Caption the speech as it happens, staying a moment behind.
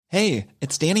Hey,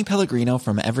 it's Danny Pellegrino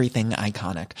from Everything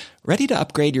Iconic. Ready to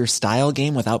upgrade your style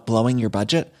game without blowing your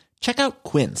budget? Check out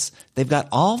Quince. They've got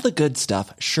all the good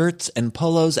stuff, shirts and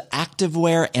polos,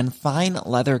 activewear, and fine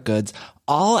leather goods,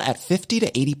 all at 50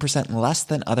 to 80% less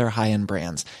than other high-end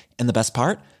brands. And the best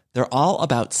part? They're all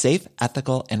about safe,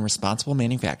 ethical, and responsible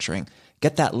manufacturing.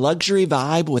 Get that luxury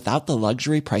vibe without the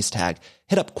luxury price tag.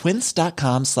 Hit up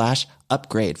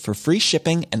quince.com/upgrade for free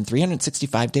shipping and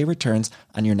 365-day returns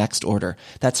on your next order.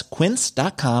 That's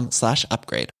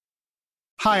quince.com/upgrade.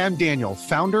 Hi, I'm Daniel,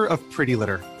 founder of Pretty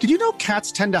Litter. Did you know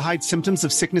cats tend to hide symptoms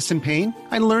of sickness and pain?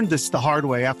 I learned this the hard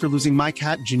way after losing my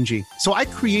cat, Gingy. So I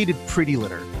created Pretty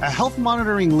Litter, a health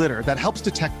monitoring litter that helps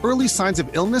detect early signs of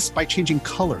illness by changing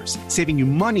colors, saving you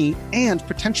money and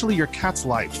potentially your cat's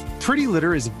life. Pretty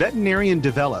Litter is veterinarian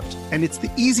developed, and it's the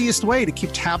easiest way to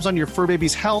keep tabs on your fur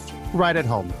baby's health right at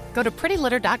home. Go to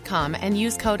prettylitter.com and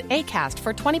use code ACAST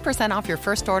for 20% off your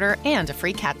first order and a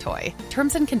free cat toy.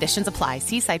 Terms and conditions apply.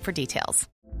 See site for details.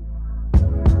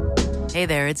 Hey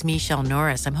there, it's Michelle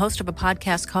Norris. I'm host of a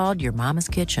podcast called Your Mama's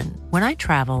Kitchen. When I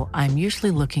travel, I'm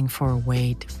usually looking for a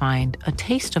way to find a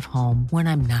taste of home when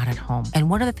I'm not at home. And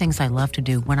one of the things I love to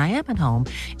do when I am at home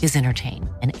is entertain.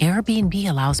 And Airbnb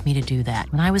allows me to do that.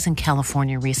 When I was in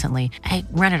California recently, I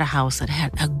rented a house that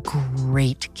had a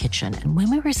great kitchen. And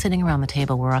when we were sitting around the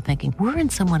table, we were all thinking, we're in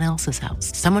someone else's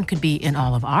house. Someone could be in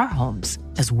all of our homes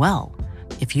as well.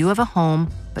 If you have a home,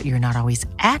 but you're not always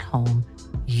at home,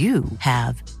 you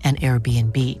have an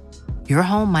Airbnb. Your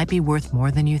home might be worth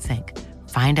more than you think.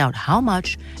 Find out how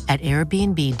much at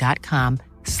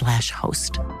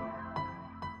airbnb.com/host.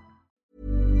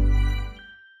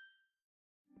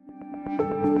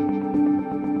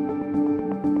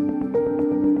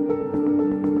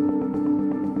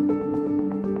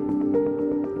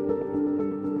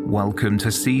 Welcome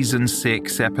to Season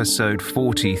 6, Episode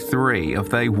 43 of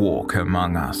They Walk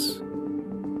Among Us,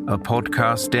 a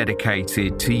podcast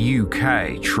dedicated to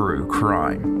UK true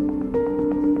crime.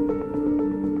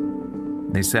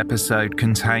 This episode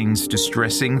contains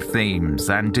distressing themes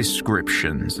and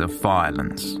descriptions of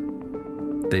violence.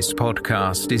 This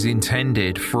podcast is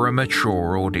intended for a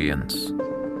mature audience.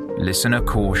 Listener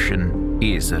caution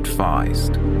is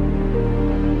advised.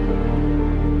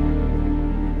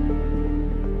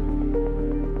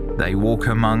 They Walk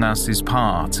Among Us is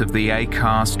part of the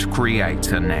Acast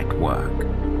Creator Network.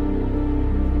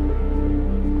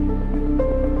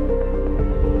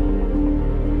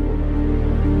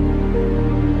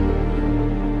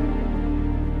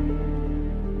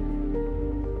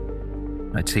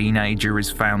 A teenager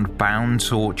is found bound,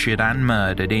 tortured, and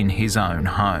murdered in his own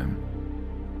home.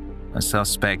 A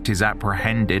suspect is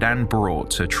apprehended and brought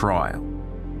to trial.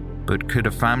 But could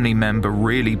a family member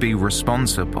really be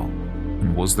responsible?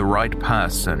 And was the right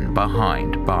person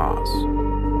behind bars?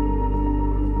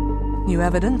 New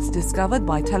evidence discovered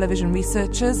by television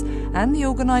researchers and the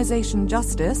organisation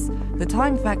Justice, the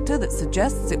time factor that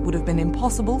suggests it would have been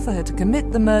impossible for her to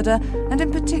commit the murder, and in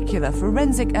particular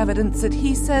forensic evidence that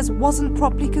he says wasn't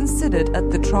properly considered at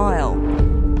the trial.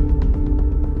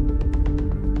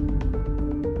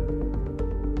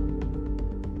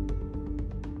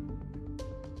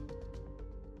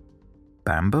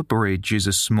 Bamber Bridge is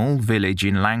a small village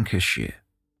in Lancashire,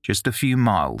 just a few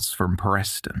miles from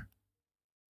Preston.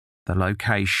 The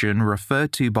location,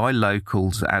 referred to by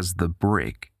locals as the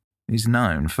Brig, is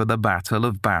known for the Battle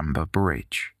of Bamber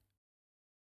Bridge.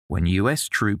 When US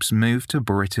troops moved to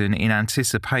Britain in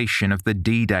anticipation of the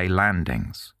D-Day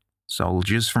landings,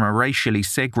 soldiers from a racially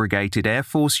segregated Air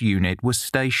Force unit were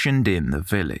stationed in the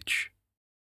village.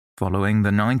 Following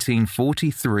the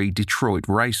 1943 Detroit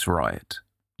race riot,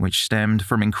 which stemmed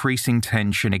from increasing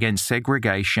tension against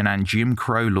segregation and Jim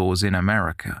Crow laws in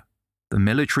America, the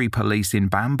military police in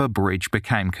Bamber Bridge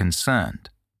became concerned,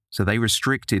 so they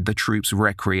restricted the troops'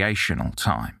 recreational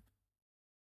time.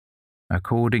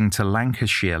 According to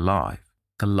Lancashire Live,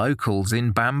 the locals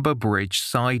in Bamber Bridge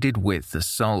sided with the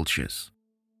soldiers.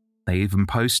 They even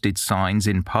posted signs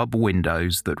in pub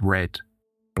windows that read,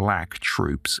 "Black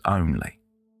Troops Only."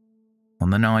 On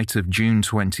the night of June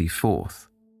 24th,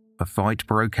 a fight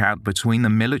broke out between the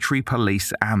military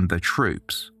police and the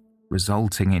troops,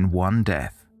 resulting in one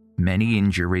death, many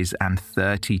injuries, and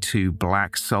 32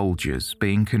 black soldiers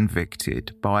being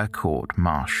convicted by a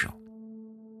court-martial.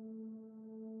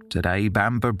 Today,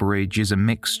 Bamber Bridge is a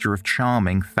mixture of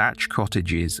charming thatch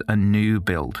cottages and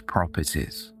new-built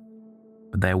properties.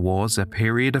 But there was a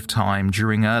period of time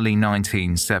during early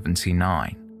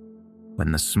 1979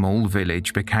 when the small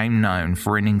village became known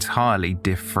for an entirely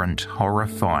different,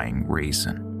 horrifying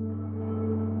reason.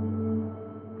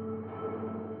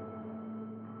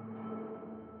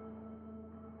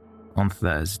 On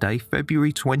Thursday,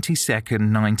 February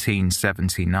 22nd,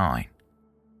 1979,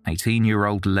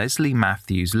 18-year-old Leslie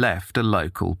Matthews left a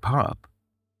local pub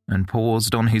and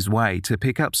paused on his way to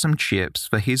pick up some chips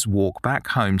for his walk back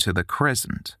home to the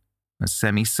Crescent, a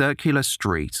semicircular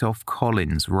street off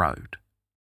Collins Road.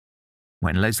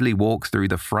 When Leslie walked through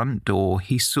the front door,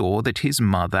 he saw that his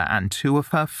mother and two of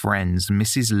her friends,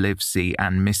 Mrs. Livesey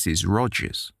and Mrs.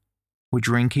 Rogers, were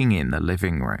drinking in the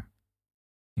living room.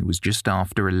 It was just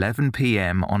after 11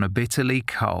 p.m. on a bitterly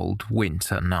cold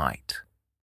winter night.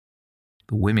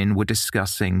 The women were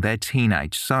discussing their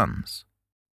teenage sons,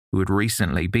 who had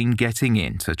recently been getting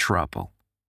into trouble.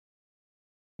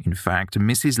 In fact,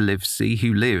 Mrs. Livesey,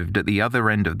 who lived at the other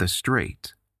end of the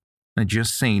street, had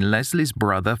just seen Leslie's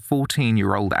brother,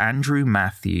 14-year-old Andrew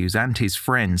Matthews, and his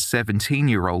friend,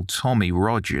 17-year-old Tommy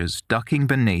Rogers, ducking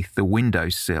beneath the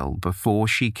windowsill before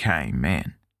she came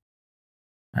in.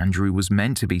 Andrew was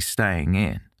meant to be staying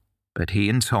in, but he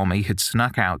and Tommy had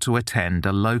snuck out to attend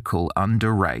a local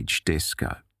underage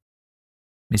disco.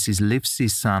 Mrs.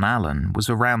 Livesey's son Alan was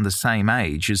around the same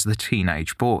age as the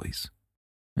teenage boys,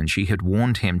 and she had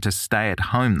warned him to stay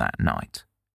at home that night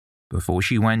before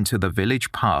she went to the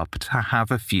village pub to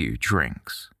have a few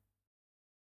drinks.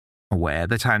 Aware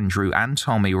that Andrew and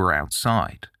Tommy were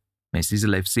outside, Mrs.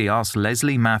 Livesey asked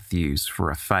Leslie Matthews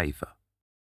for a favour.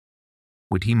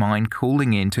 Would he mind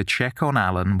calling in to check on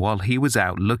Alan while he was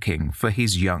out looking for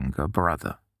his younger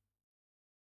brother?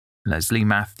 Leslie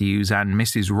Matthews and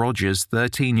Mrs. Rogers'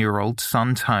 13-year-old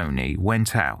son Tony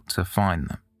went out to find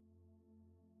them.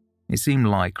 It seemed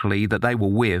likely that they were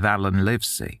with Alan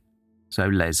Livesey, so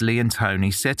Leslie and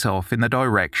Tony set off in the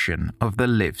direction of the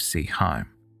Livesey home.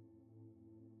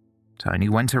 Tony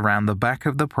went around the back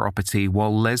of the property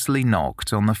while Leslie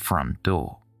knocked on the front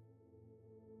door.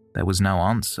 There was no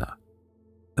answer,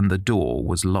 and the door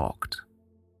was locked.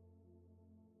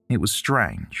 It was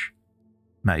strange.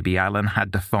 Maybe Alan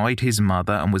had defied his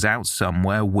mother and was out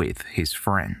somewhere with his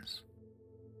friends.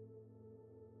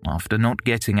 After not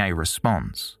getting a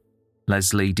response,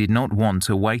 Leslie did not want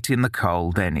to wait in the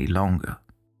cold any longer.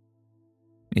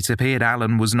 It appeared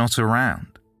Alan was not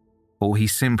around, or he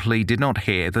simply did not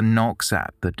hear the knocks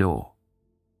at the door.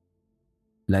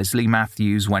 Leslie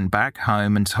Matthews went back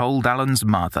home and told Alan's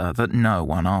mother that no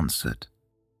one answered.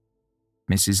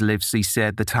 Mrs. Livesey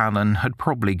said that Alan had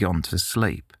probably gone to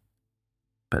sleep,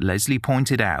 but Leslie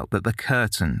pointed out that the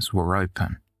curtains were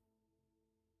open.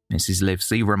 Mrs.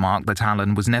 Livesey remarked that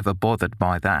Alan was never bothered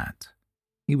by that.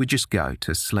 He would just go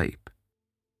to sleep.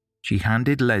 She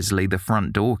handed Leslie the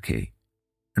front door key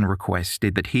and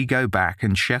requested that he go back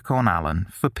and check on Alan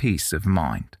for peace of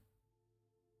mind.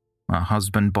 Her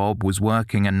husband Bob was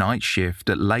working a night shift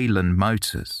at Leyland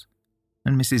Motors,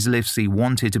 and Mrs. Livesey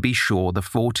wanted to be sure the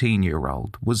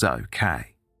 14-year-old was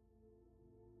okay.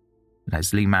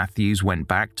 Leslie Matthews went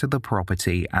back to the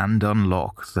property and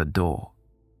unlocked the door.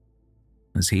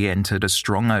 As he entered, a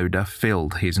strong odour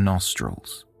filled his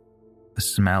nostrils. The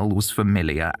smell was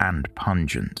familiar and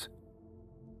pungent.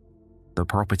 The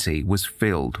property was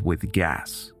filled with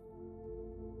gas.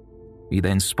 He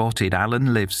then spotted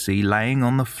Alan Livesey laying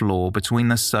on the floor between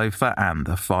the sofa and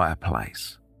the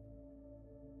fireplace.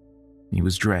 He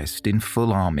was dressed in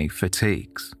full army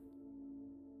fatigues.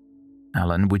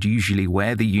 Alan would usually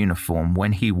wear the uniform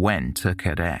when he went to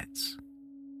cadets.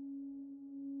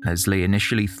 Leslie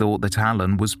initially thought that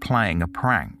Alan was playing a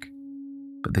prank,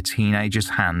 but the teenager's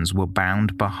hands were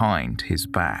bound behind his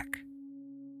back.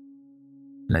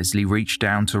 Leslie reached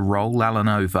down to roll Alan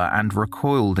over and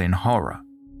recoiled in horror,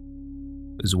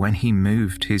 as when he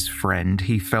moved his friend,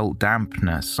 he felt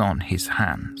dampness on his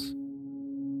hands.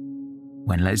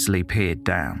 When Leslie peered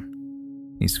down,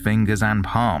 his fingers and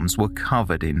palms were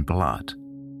covered in blood.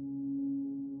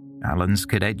 Alan's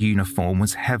cadet uniform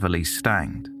was heavily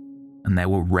stained, and there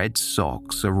were red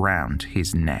socks around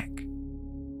his neck.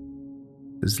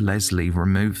 As Leslie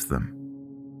removed them,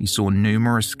 he saw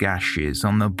numerous gashes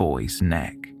on the boy's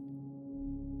neck.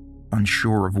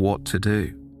 Unsure of what to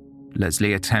do,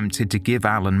 Leslie attempted to give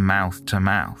Alan mouth to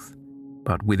mouth,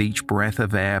 but with each breath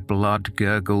of air, blood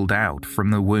gurgled out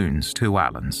from the wounds to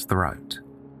Alan's throat.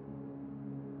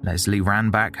 Leslie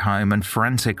ran back home and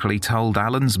frantically told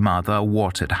Alan's mother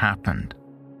what had happened,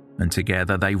 and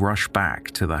together they rushed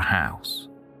back to the house.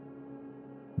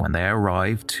 When they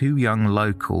arrived, two young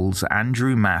locals,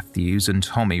 Andrew Matthews and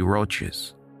Tommy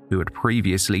Rogers, who had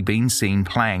previously been seen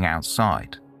playing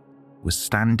outside, were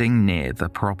standing near the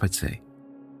property.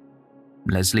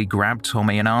 Leslie grabbed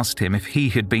Tommy and asked him if he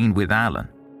had been with Alan,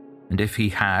 and if he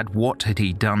had, what had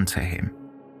he done to him.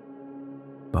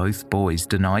 Both boys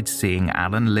denied seeing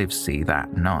Alan Livesey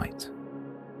that night.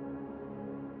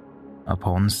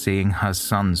 Upon seeing her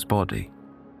son's body,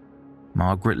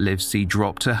 Margaret Livesey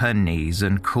dropped to her knees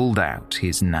and called out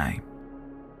his name.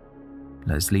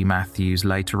 Leslie Matthews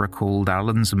later recalled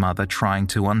Alan's mother trying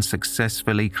to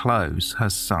unsuccessfully close her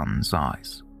son's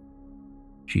eyes.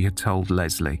 She had told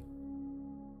Leslie,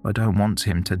 "I don't want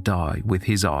him to die with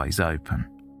his eyes open."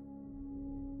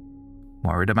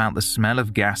 Worried about the smell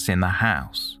of gas in the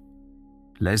house,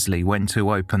 Leslie went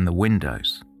to open the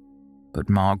windows, but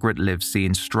Margaret Livesey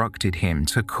instructed him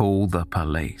to call the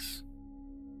police.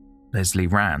 Leslie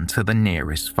ran to the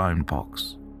nearest phone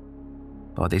box.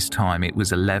 By this time it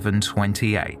was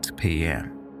 11:28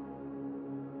 p.m.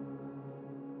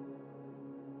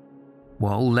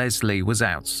 While Leslie was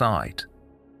outside,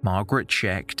 Margaret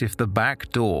checked if the back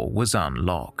door was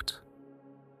unlocked.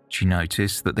 She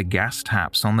noticed that the gas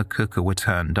taps on the cooker were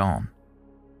turned on,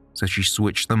 so she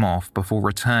switched them off before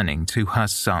returning to her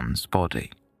son's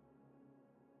body.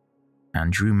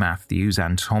 Andrew Matthews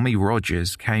and Tommy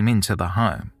Rogers came into the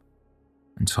home,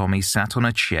 and Tommy sat on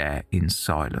a chair in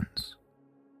silence.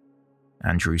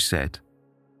 Andrew said,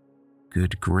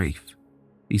 "Good grief,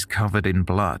 he's covered in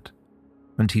blood,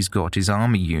 and he's got his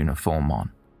army uniform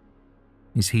on.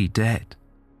 Is he dead?"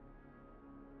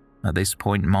 At this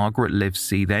point, Margaret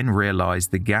Livesey then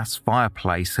realised the gas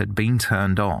fireplace had been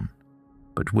turned on,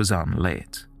 but was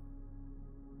unlit.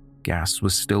 Gas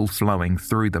was still flowing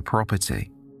through the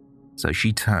property, so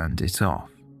she turned it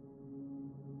off.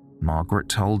 Margaret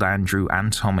told Andrew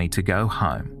and Tommy to go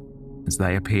home, as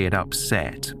they appeared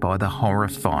upset by the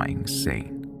horrifying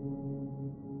scene.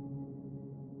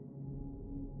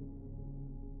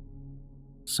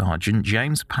 Sergeant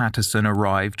James Patterson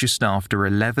arrived just after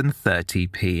 11:30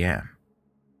 p.m.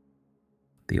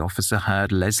 The officer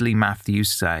heard Leslie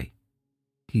Matthews say,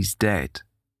 "He's dead.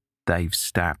 They've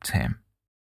stabbed him."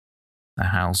 The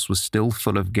house was still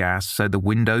full of gas, so the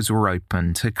windows were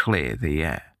open to clear the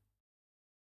air.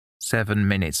 7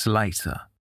 minutes later,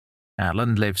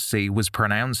 Alan Livesey was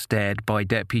pronounced dead by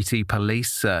Deputy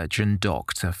Police Surgeon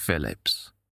Dr.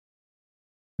 Phillips.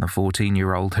 The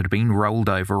 14-year-old had been rolled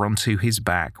over onto his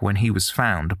back when he was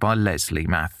found by Leslie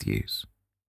Matthews.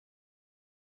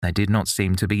 There did not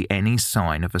seem to be any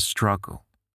sign of a struggle.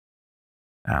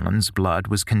 Alan's blood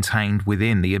was contained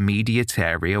within the immediate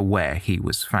area where he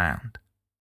was found.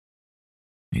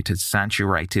 It had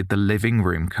saturated the living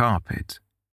room carpet,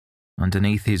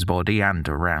 underneath his body and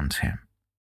around him.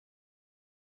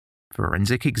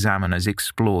 Forensic examiners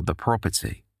explored the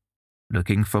property,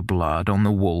 looking for blood on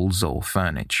the walls or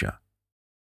furniture.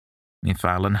 If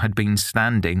Alan had been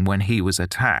standing when he was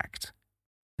attacked,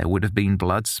 there would have been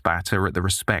blood spatter at the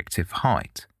respective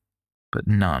height, but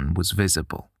none was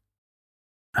visible.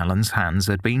 Alan's hands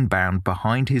had been bound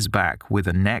behind his back with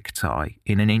a necktie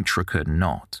in an intricate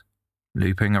knot,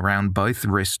 looping around both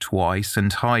wrists twice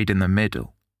and tied in the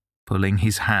middle, pulling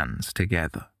his hands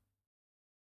together.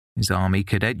 His army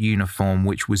cadet uniform,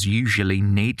 which was usually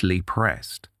neatly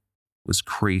pressed, was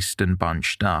creased and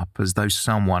bunched up as though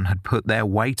someone had put their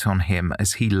weight on him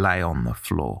as he lay on the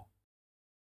floor.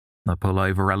 The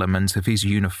pullover element of his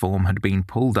uniform had been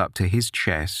pulled up to his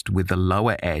chest with the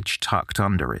lower edge tucked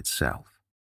under itself.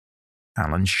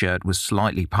 Alan's shirt was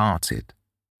slightly parted,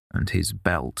 and his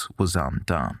belt was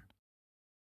undone.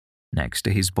 Next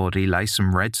to his body lay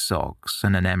some red socks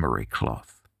and an emery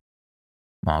cloth.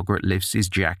 Margaret Livesey's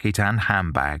jacket and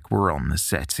handbag were on the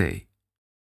settee.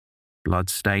 Blood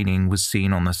staining was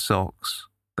seen on the socks,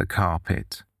 the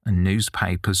carpet, and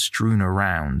newspapers strewn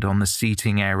around on the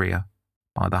seating area,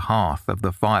 by the hearth of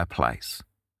the fireplace,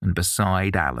 and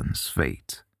beside Alan's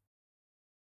feet.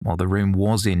 While the room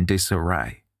was in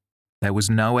disarray, there was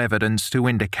no evidence to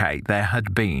indicate there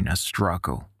had been a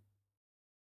struggle.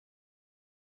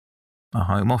 A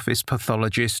Home Office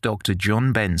pathologist, Dr.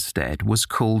 John Benstead, was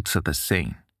called to the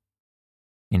scene.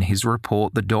 In his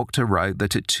report, the doctor wrote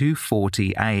that at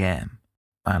 2:40 a.m.,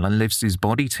 Alan Livesey's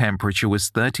body temperature was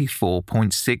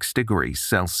 34.6 degrees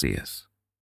Celsius.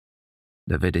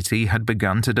 Lividity had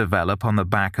begun to develop on the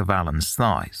back of Alan's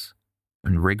thighs,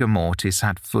 and rigor mortis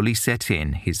had fully set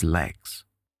in his legs.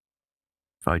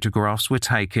 Photographs were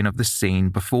taken of the scene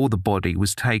before the body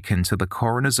was taken to the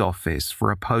coroner's office for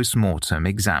a post-mortem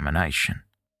examination.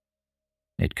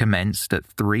 It commenced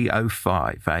at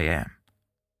 3:05 a.m.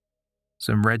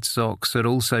 Some red socks had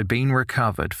also been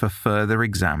recovered for further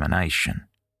examination.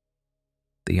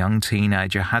 The young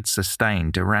teenager had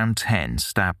sustained around 10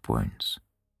 stab wounds.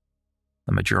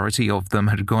 The majority of them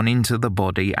had gone into the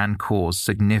body and caused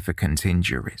significant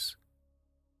injuries.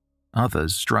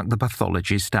 Others struck the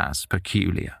pathologist as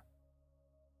peculiar.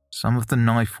 Some of the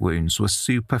knife wounds were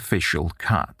superficial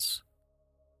cuts.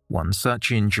 One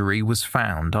such injury was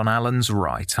found on Alan's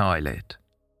right eyelid.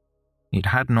 It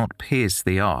had not pierced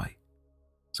the eye,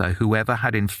 so whoever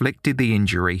had inflicted the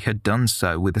injury had done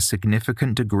so with a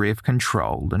significant degree of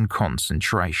control and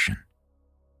concentration.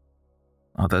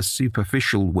 Other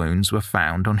superficial wounds were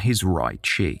found on his right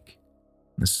cheek,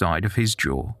 the side of his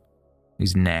jaw,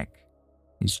 his neck,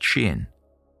 his chin,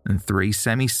 and 3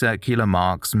 semicircular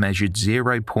marks measured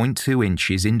 0.2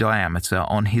 inches in diameter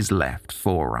on his left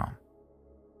forearm.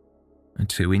 A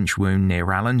 2-inch wound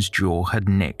near Alan's jaw had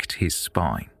nicked his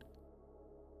spine.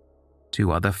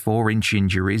 2 other 4-inch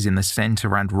injuries in the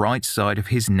centre and right side of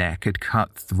his neck had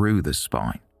cut through the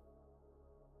spine.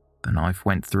 The knife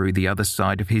went through the other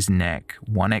side of his neck,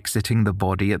 one exiting the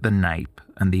body at the nape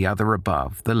and the other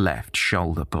above the left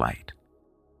shoulder blade.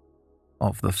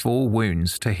 Of the 4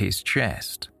 wounds to his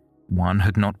chest, one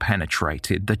had not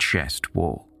penetrated the chest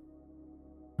wall.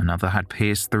 Another had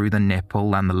pierced through the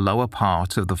nipple and the lower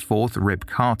part of the 4th rib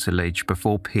cartilage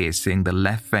before piercing the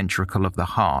left ventricle of the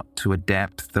heart to a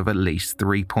depth of at least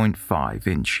 3.5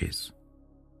 inches.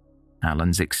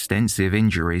 Alan's extensive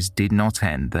injuries did not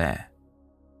end there.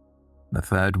 The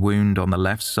 3rd wound on the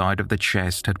left side of the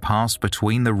chest had passed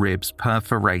between the ribs,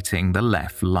 perforating the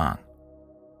left lung.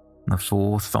 The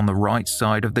 4th on the right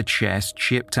side of the chest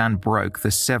chipped and broke the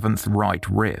 7th right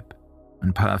rib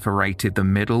and perforated the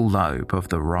middle lobe of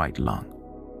the right lung.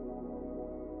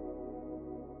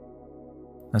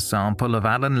 A sample of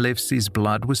Alan Livesey's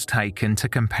blood was taken to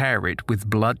compare it with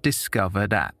blood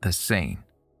discovered at the scene.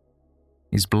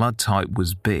 His blood type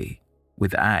was B,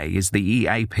 with A as the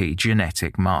EAP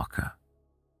genetic marker.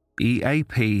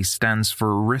 EAP stands for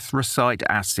erythrocyte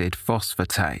acid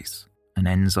phosphatase, an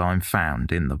enzyme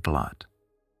found in the blood.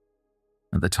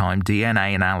 At the time,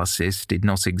 DNA analysis did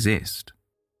not exist,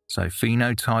 so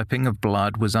phenotyping of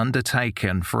blood was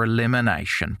undertaken for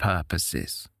elimination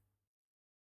purposes.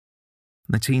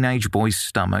 The teenage boy's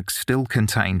stomach still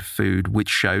contained food which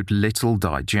showed little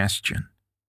digestion.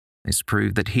 This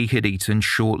proved that he had eaten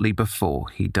shortly before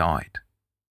he died.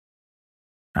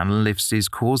 Alan Livesey's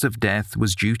cause of death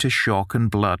was due to shock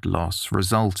and blood loss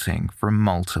resulting from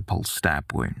multiple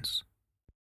stab wounds.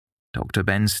 Dr.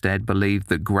 Benstead believed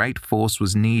that great force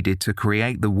was needed to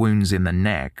create the wounds in the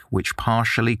neck which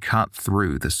partially cut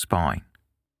through the spine.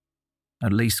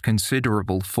 At least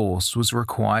considerable force was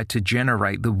required to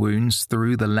generate the wounds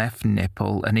through the left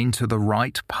nipple and into the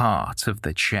right part of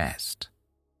the chest.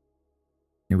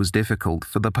 It was difficult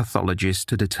for the pathologist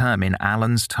to determine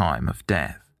Alan's time of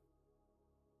death.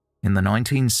 In the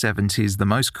 1970s, the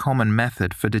most common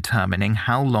method for determining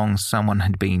how long someone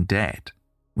had been dead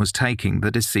was taking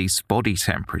the deceased's body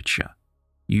temperature,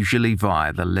 usually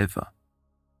via the liver.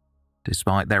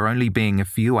 Despite there only being a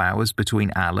few hours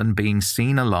between Alan being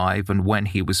seen alive and when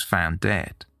he was found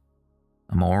dead,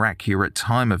 a more accurate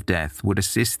time of death would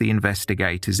assist the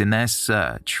investigators in their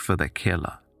search for the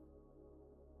killer.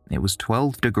 It was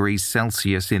 12 degrees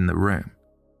Celsius in the room.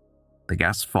 The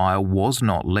gas fire was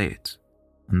not lit,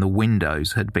 and the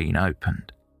windows had been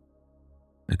opened.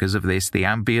 Because of this, the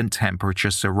ambient temperature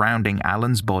surrounding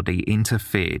Alan's body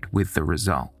interfered with the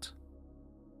result.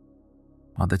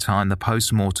 By the time the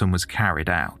post-mortem was carried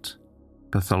out,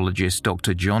 pathologist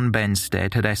Dr. John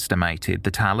Benstead had estimated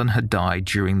that Alan had died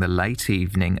during the late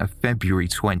evening of February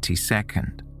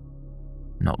 22nd,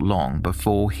 not long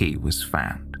before he was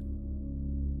found.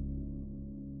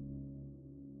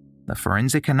 The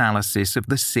forensic analysis of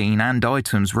the scene and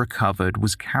items recovered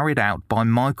was carried out by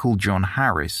Michael John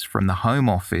Harris from the Home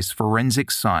Office Forensic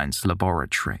Science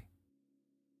Laboratory.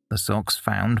 The socks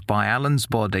found by Alan's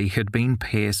body had been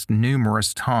pierced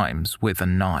numerous times with a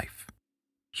knife.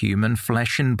 Human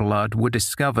flesh and blood were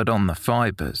discovered on the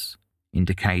fibres,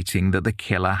 indicating that the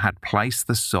killer had placed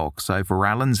the socks over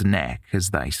Alan's neck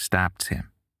as they stabbed him.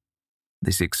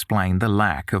 This explained the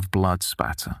lack of blood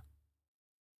spatter.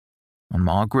 On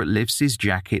Margaret Livesey's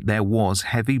jacket there was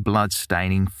heavy blood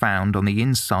staining found on the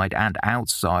inside and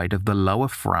outside of the lower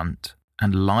front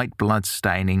and light blood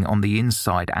staining on the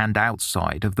inside and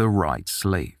outside of the right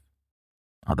sleeve.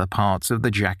 Other parts of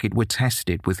the jacket were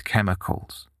tested with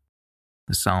chemicals.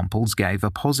 The samples gave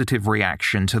a positive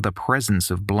reaction to the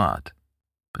presence of blood,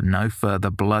 but no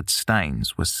further blood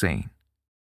stains were seen.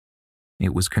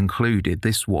 It was concluded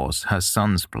this was her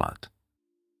son's blood.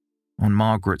 On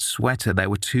Margaret's sweater there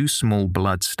were 2 small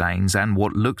blood stains and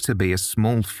what looked to be a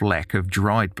small fleck of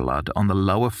dried blood on the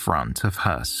lower front of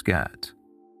her skirt.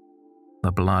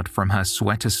 The blood from her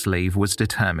sweater sleeve was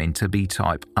determined to be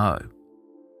type O,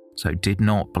 so did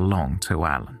not belong to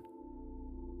Alan.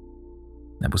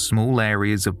 There were small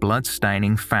areas of blood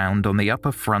staining found on the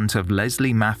upper front of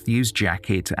Leslie Matthews'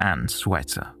 jacket and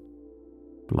sweater.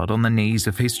 Blood on the knees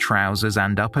of his trousers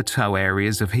and upper toe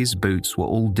areas of his boots were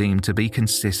all deemed to be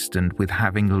consistent with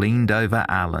having leaned over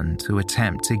Alan to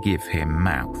attempt to give him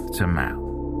mouth to mouth.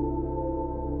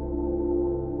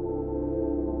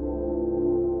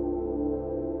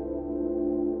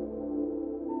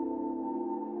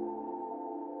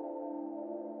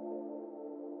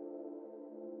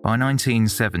 By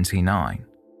 1979,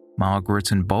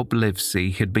 Margaret and Bob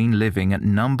Livesey had been living at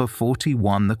number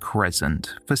 41 The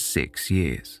Crescent for 6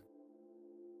 years.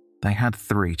 They had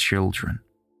 3 children,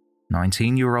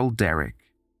 19-year-old Derek,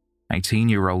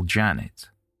 18-year-old Janet,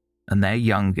 and their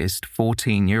youngest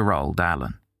 14-year-old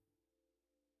Alan.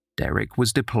 Derek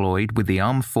was deployed with the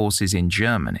armed forces in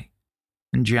Germany,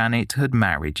 and Janet had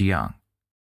married young.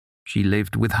 She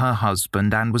lived with her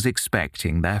husband and was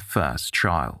expecting their first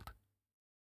child.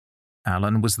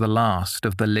 Alan was the last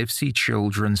of the Livesey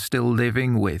children still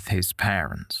living with his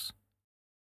parents.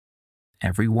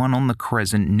 Everyone on the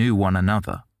Crescent knew one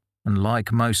another, and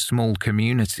like most small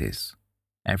communities,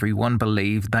 everyone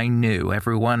believed they knew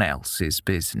everyone else's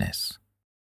business.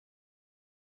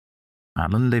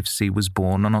 Alan Livesey was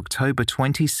born on October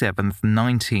 27,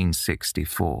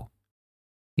 1964.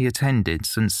 He attended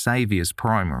St. Saviour's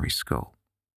Primary School.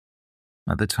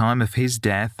 At the time of his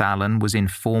death, Alan was in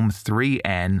Form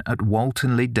 3N at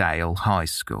Walton-le Dale High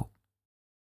School.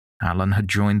 Alan had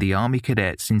joined the Army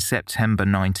Cadets in September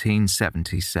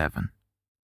 1977.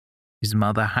 His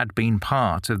mother had been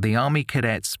part of the Army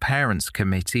Cadets Parents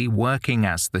Committee working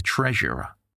as the treasurer,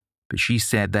 but she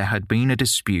said there had been a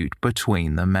dispute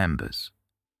between the members.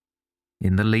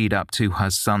 In the lead-up to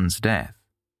her son's death,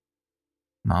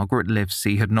 Margaret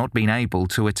Livesey had not been able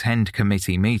to attend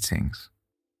committee meetings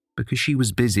because she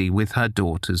was busy with her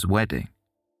daughter's wedding.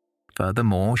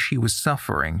 Furthermore, she was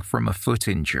suffering from a foot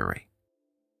injury.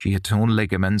 She had torn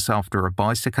ligaments after a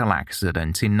bicycle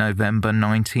accident in November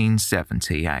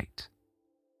 1978.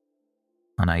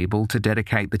 Unable to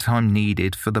dedicate the time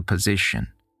needed for the position,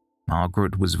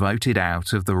 Margaret was voted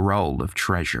out of the role of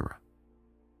treasurer.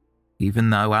 Even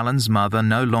though Alan's mother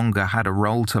no longer had a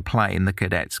role to play in the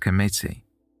cadets committee,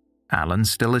 Alan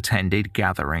still attended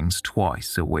gatherings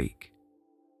twice a week.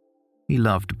 He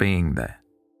loved being there.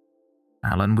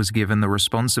 Alan was given the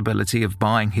responsibility of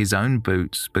buying his own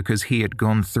boots because he had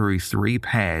gone through 3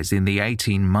 pairs in the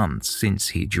 18 months since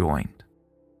he joined.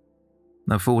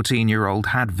 The 14-year-old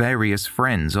had various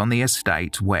friends on the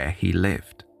estate where he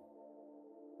lived.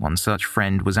 One such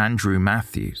friend was Andrew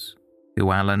Matthews,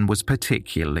 who Alan was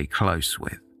particularly close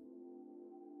with.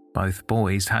 Both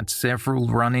boys had several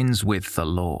run-ins with the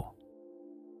law.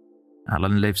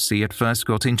 Alan Livesey had first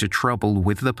got into trouble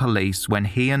with the police when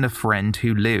he and a friend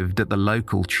who lived at the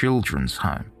local children's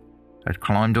home had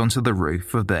climbed onto the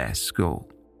roof of their school.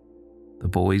 The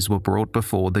boys were brought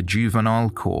before the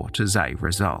juvenile court as a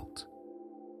result.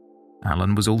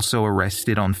 Alan was also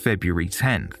arrested on February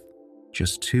 10th,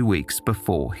 just 2 weeks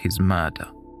before his murder.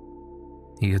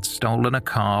 He had stolen a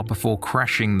car before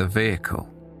crashing the vehicle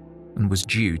and was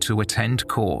due to attend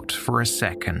court for a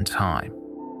second time.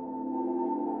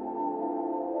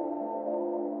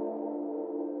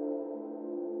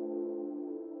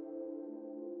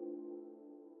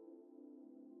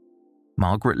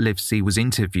 Margaret Livesey was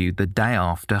interviewed the day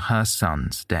after her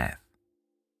son's death.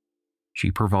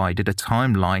 She provided a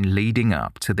timeline leading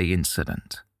up to the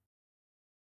incident.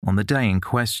 On the day in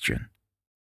question,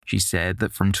 she said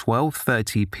that from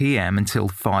 12:30 p.m. until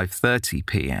 5:30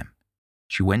 p.m.,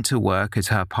 she went to work at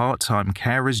her part-time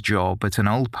carer's job at an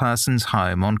old person's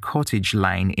home on Cottage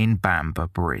Lane in Bamber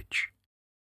Bridge.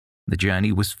 The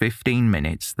journey was 15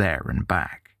 minutes there and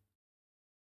back.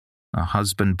 Her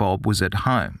husband Bob was at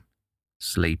home,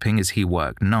 sleeping as he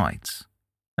worked nights,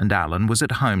 and Alan was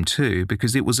at home too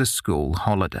because it was a school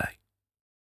holiday.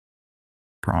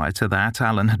 Prior to that,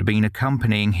 Alan had been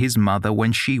accompanying his mother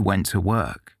when she went to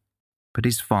work, but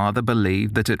his father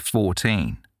believed that at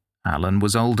 14, Alan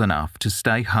was old enough to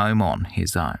stay home on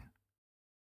his own.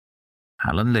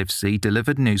 Alan Livesey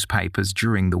delivered newspapers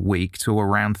during the week to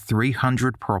around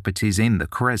 300 properties in the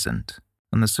Crescent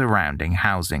and the surrounding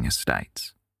housing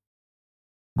estates.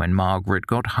 When Margaret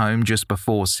got home just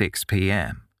before 6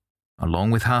 p.m.,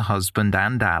 along with her husband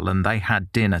and Alan, they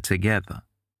had dinner together,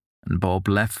 and Bob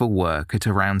left for work at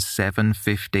around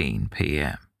 7:15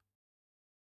 p.m.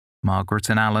 Margaret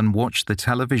and Alan watched the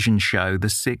television show The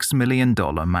 $6 Million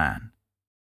Man.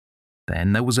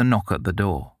 Then there was a knock at the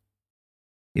door.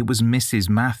 It was Mrs.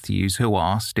 Matthews who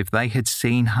asked if they had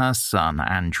seen her son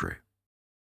Andrew.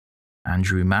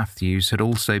 Andrew Matthews had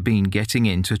also been getting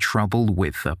into trouble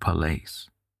with the police.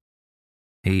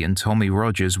 He and Tommy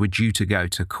Rogers were due to go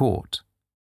to court,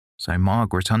 so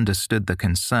Margaret understood the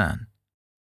concern,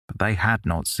 but they had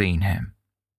not seen him.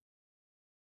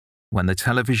 When the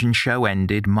television show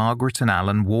ended, Margaret and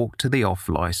Alan walked to the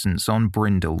off-licence on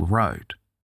Brindle Road,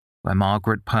 where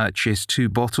Margaret purchased 2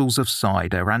 bottles of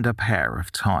cider and a pair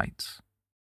of tights.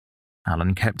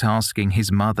 Alan kept asking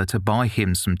his mother to buy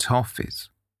him some toffees,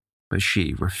 but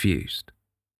she refused.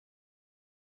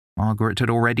 Margaret had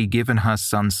already given her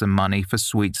son some money for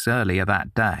sweets earlier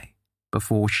that day,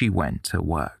 before she went to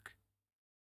work.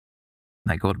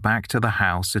 They got back to the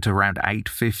house at around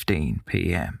 8:15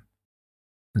 p.m.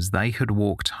 As they had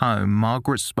walked home,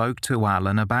 Margaret spoke to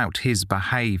Alan about his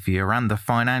behaviour and the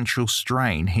financial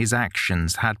strain his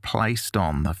actions had placed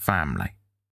on the family.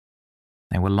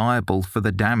 They were liable for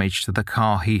the damage to the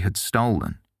car he had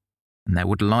stolen, and there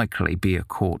would likely be a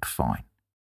court fine.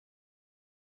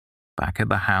 Back at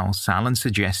the house, Alan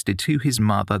suggested to his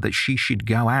mother that she should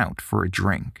go out for a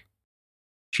drink.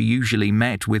 She usually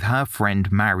met with her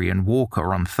friend Marion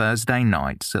Walker on Thursday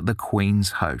nights at the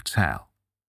Queen's Hotel.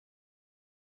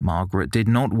 Margaret did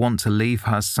not want to leave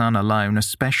her son alone,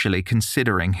 especially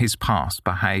considering his past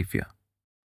behaviour.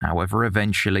 However,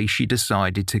 eventually she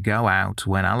decided to go out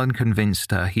when Alan convinced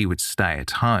her he would stay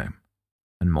at home,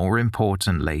 and more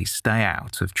importantly, stay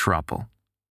out of trouble.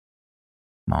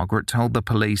 Margaret told the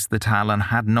police that Alan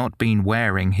had not been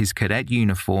wearing his cadet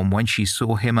uniform when she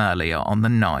saw him earlier on the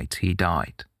night he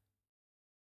died.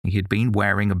 He had been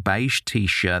wearing a beige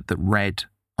t-shirt that read,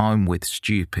 "I'm with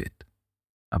Stupid,"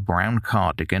 a brown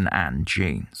cardigan and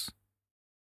jeans.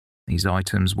 These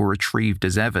items were retrieved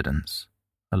as evidence,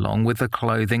 along with the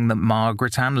clothing that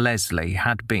Margaret and Leslie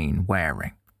had been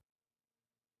wearing.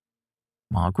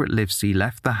 Margaret Livesey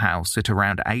left the house at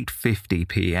around 8:50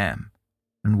 p.m.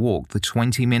 and walked the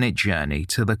 20-minute journey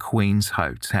to the Queen's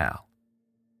Hotel.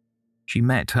 She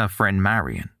met her friend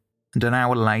Marion, and an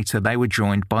hour later they were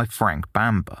joined by Frank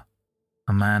Bamber,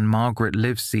 a man Margaret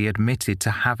Livesey admitted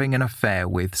to having an affair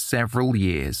with several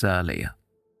years earlier.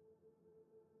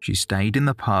 She stayed in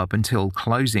the pub until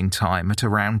closing time at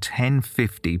around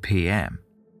 10:50 p.m,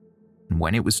 and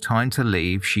when it was time to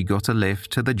leave, she got a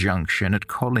lift to the junction at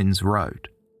Collins Road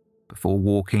before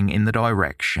walking in the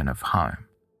direction of home.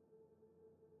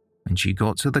 When she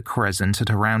got to the Crescent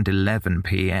at around 11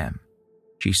 p.m,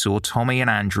 she saw Tommy and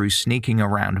Andrew sneaking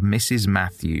around Mrs.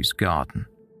 Matthews' garden.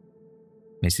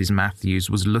 Mrs. Matthews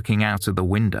was looking out of the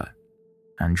window.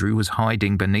 Andrew was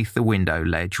hiding beneath the window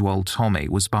ledge while Tommy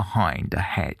was behind a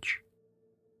hedge.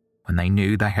 When they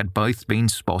knew they had both been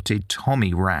spotted,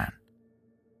 Tommy ran.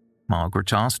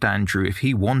 Margaret asked Andrew if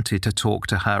he wanted to talk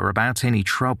to her about any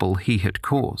trouble he had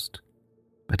caused,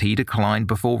 but he declined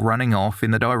before running off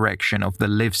in the direction of the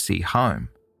Livesey home,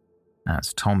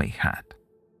 as Tommy had.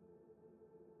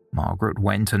 Margaret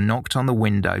went and knocked on the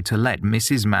window to let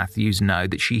Mrs. Matthews know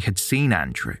that she had seen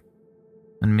Andrew,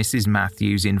 and Mrs.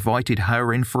 Matthews invited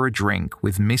her in for a drink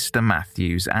with Mr.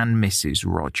 Matthews and Mrs.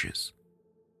 Rogers.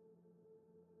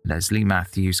 Leslie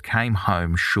Matthews came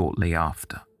home shortly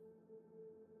after.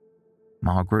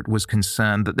 Margaret was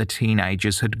concerned that the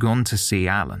teenagers had gone to see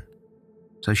Alan,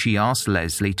 so she asked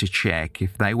Leslie to check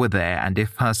if they were there and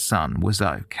if her son was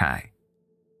okay.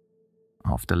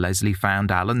 After Leslie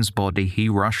found Alan's body, he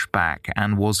rushed back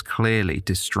and was clearly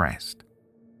distressed.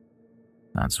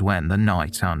 That's when the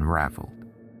night unravelled.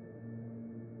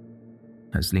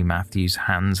 Leslie Matthews'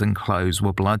 hands and clothes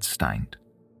were blood-stained.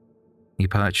 He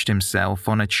perched himself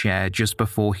on a chair just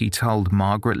before he told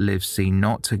Margaret Livesey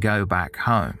not to go back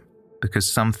home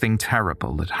because something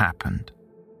terrible had happened.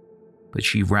 But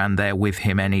she ran there with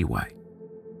him anyway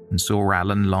and saw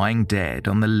Alan lying dead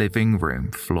on the living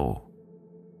room floor.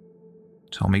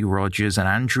 Tommy Rogers and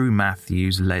Andrew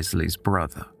Matthews, Leslie's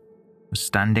brother, were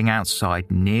standing outside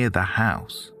near the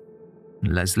house,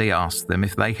 and Leslie asked them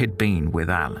if they had been with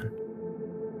Alan.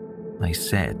 They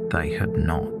said they had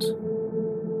not.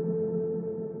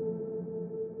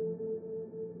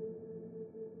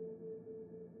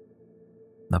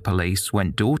 The police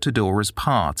went door to door as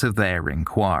part of their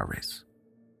inquiries.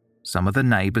 Some of the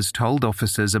neighbours told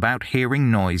officers about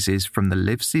hearing noises from the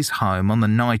Livesey's home on the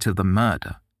night of the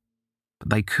murder, but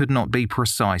they could not be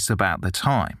precise about the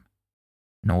time,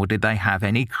 nor did they have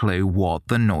any clue what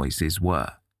the noises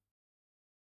were.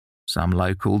 Some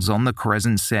locals on the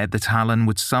Crescent said that Alan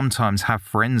would sometimes have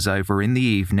friends over in the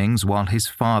evenings while his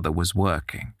father was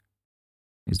working.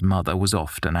 His mother was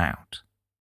often out.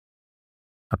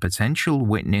 A potential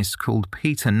witness called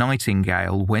Peter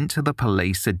Nightingale went to the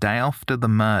police a day after the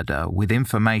murder with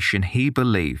information he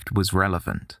believed was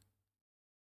relevant.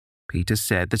 Peter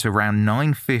said that around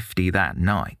 9:50 that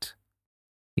night,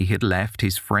 he had left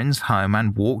his friend's home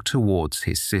and walked towards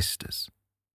his sister's.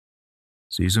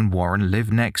 Susan Warren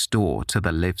lived next door to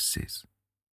the Liveseys.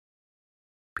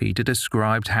 Peter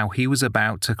described how he was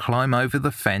about to climb over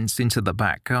the fence into the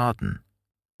back garden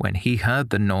when he heard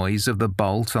the noise of the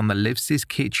bolt on the Livesey's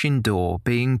kitchen door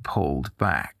being pulled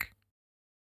back.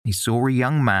 He saw a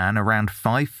young man around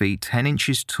 5 feet 10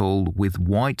 inches tall with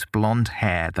white blonde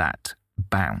hair that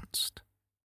bounced.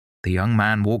 The young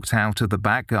man walked out of the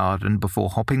back garden before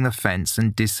hopping the fence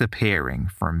and disappearing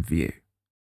from view.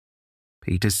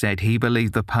 Peter said he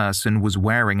believed the person was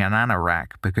wearing an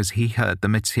anorak because he heard the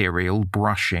material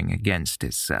brushing against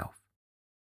itself.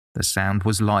 The sound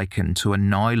was likened to a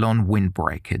nylon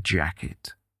windbreaker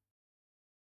jacket.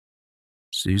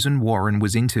 Susan Warren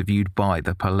was interviewed by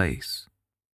the police.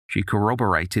 She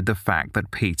corroborated the fact that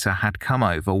Peter had come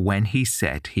over when he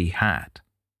said he had.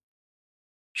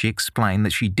 She explained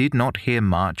that she did not hear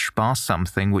much bar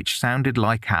something which sounded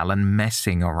like Alan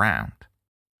messing around,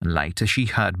 and later she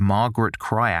heard Margaret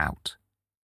cry out,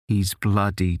 "He's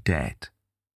bloody dead."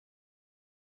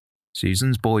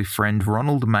 Susan's boyfriend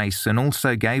Ronald Mason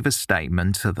also gave a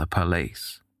statement to the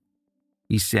police.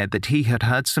 He said that he had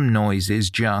heard some noises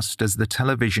just as the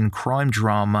television crime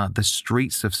drama The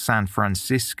Streets of San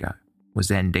Francisco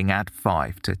was ending at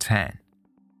 5 to 10.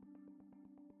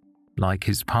 Like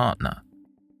his partner,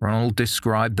 Ronald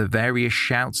described the various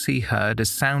shouts he heard as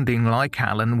sounding like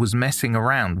Alan was messing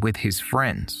around with his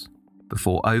friends,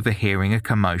 before overhearing a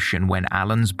commotion when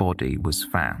Alan's body was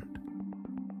found.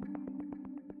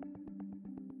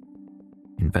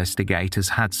 Investigators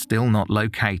had still not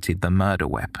located the murder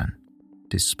weapon,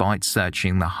 despite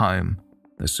searching the home,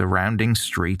 the surrounding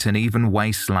street and even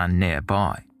wasteland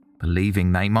nearby,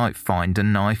 believing they might find a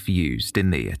knife used in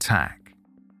the attack.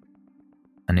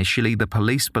 Initially, the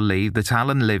police believed that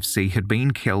Alan Livesey had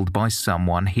been killed by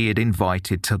someone he had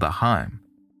invited to the home,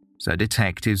 so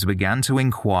detectives began to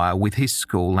inquire with his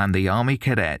school and the Army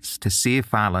cadets to see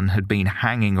if Alan had been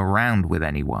hanging around with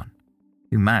anyone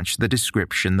who matched the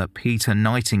description that Peter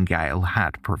Nightingale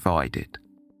had provided.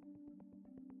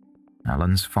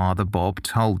 Alan's father Bob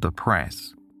told the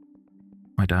press,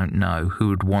 "I don't know who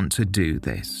would want to do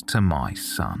this to my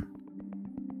son."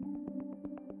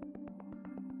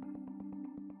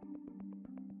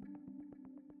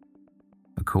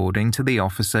 According to the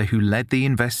officer who led the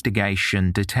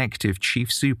investigation, Detective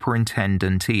Chief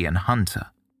Superintendent Ian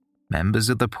Hunter, members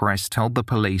of the press told the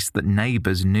police that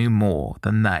neighbours knew more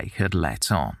than they had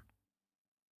let on.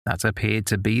 That appeared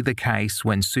to be the case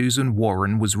when Susan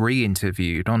Warren was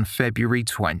re-interviewed on February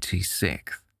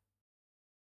 26th.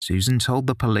 Susan told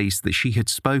the police that she had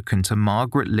spoken to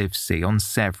Margaret Livesey on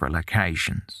several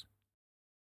occasions.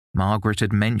 Margaret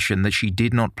had mentioned that she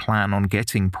did not plan on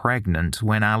getting pregnant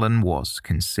when Alan was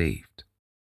conceived.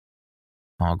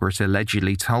 Margaret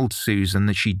allegedly told Susan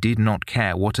that she did not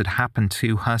care what had happened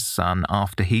to her son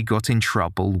after he got in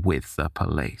trouble with the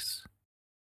police.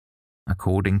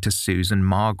 According to Susan,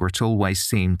 Margaret always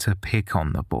seemed to pick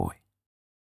on the boy.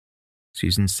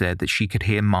 Susan said that she could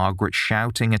hear Margaret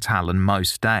shouting at Alan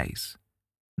most days,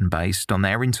 and based on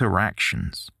their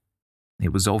interactions,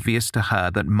 it was obvious to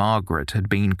her that Margaret had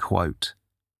been, quote,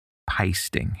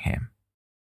 pasting him.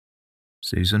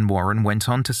 Susan Warren went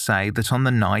on to say that on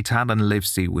the night Alan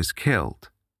Livesey was killed,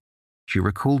 she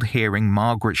recalled hearing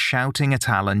Margaret shouting at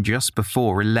Alan just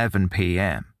before 11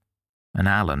 p.m, and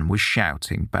Alan was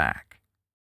shouting back.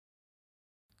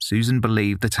 Susan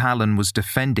believed that Alan was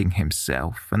defending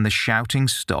himself and the shouting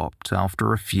stopped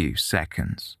after a few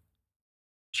seconds.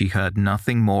 She heard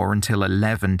nothing more until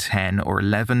 11:10 or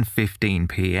 11:15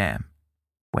 p.m,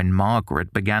 when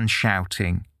Margaret began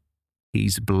shouting,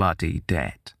 "He's bloody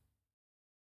dead."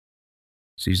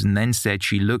 Susan then said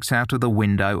she looked out of the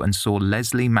window and saw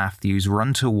Leslie Matthews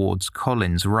run towards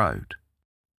Collins Road,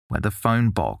 where the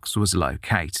phone box was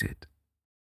located.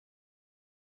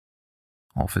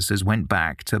 Officers went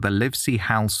back to the Livesey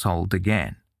household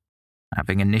again,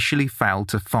 having initially failed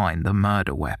to find the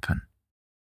murder weapon.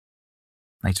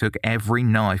 They took every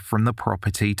knife from the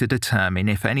property to determine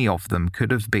if any of them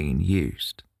could have been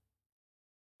used.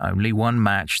 Only one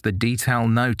matched the detail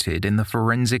noted in the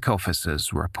forensic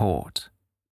officer's report.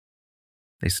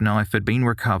 This knife had been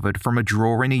recovered from a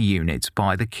drawer in a unit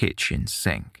by the kitchen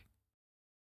sink.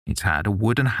 It had a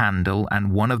wooden handle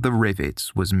and one of the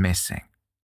rivets was missing.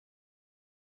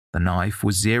 The knife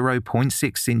was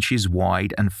 0.6 inches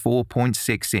wide and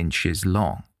 4.6 inches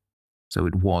long, so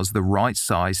it was the right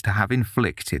size to have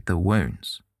inflicted the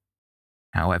wounds.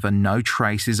 However, no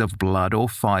traces of blood or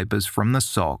fibres from the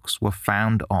socks were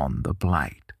found on the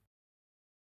blade.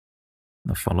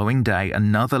 The following day,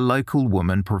 another local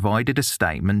woman provided a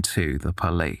statement to the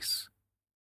police.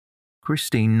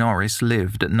 Christine Norris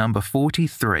lived at number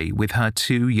 43 with her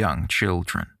 2 young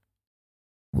children.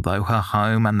 although her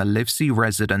home and the Livesey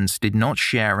residence did not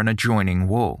share an adjoining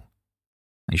wall.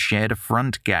 They shared a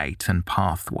front gate and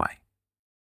pathway.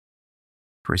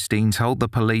 Christine told the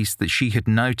police that she had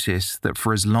noticed that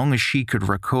for as long as she could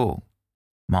recall,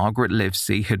 Margaret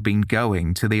Livesey had been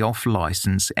going to the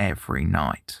off-licence every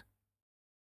night.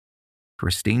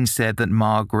 Christine said that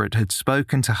Margaret had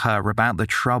spoken to her about the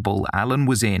trouble Alan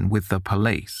was in with the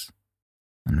police,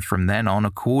 and from then on,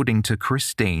 according to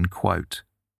Christine, quote,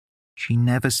 "She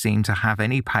never seemed to have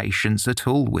any patience at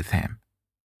all with him.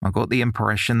 I got the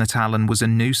impression that Alan was a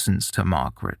nuisance to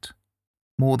Margaret,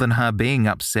 more than her being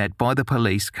upset by the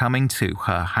police coming to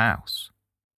her house.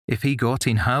 If he got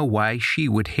in her way, she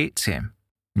would hit him,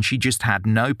 and she just had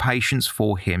no patience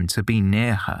for him to be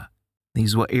near her.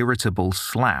 These were irritable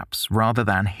slaps rather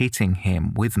than hitting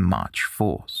him with much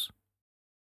force."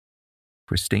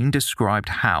 Christine described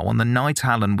how on the night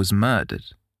Alan was murdered,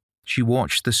 she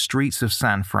watched The Streets of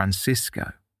San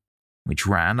Francisco, which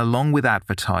ran along with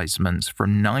advertisements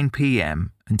from 9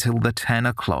 p.m. until the 10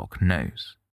 o'clock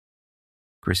news.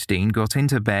 Christine got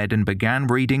into bed and began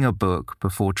reading a book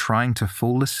before trying to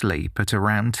fall asleep at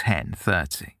around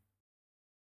 10:30.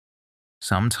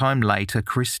 Sometime later,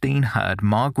 Christine heard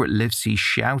Margaret Livesey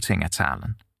shouting at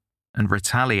Alan, and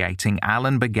retaliating,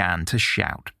 Alan began to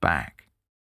shout back.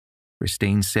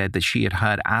 Christine said that she had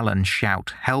heard Alan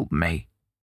shout, "Help me,"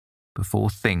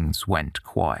 before things went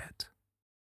quiet.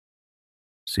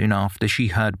 Soon after, she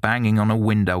heard banging on a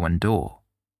window and door,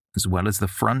 as well as the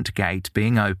front gate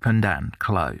being opened and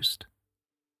closed.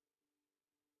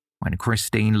 When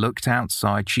Christine looked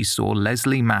outside, she saw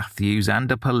Leslie Matthews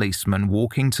and a policeman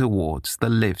walking towards the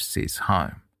Livesey's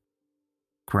home.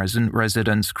 Crescent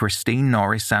residents Christine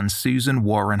Norris and Susan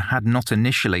Warren had not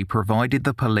initially provided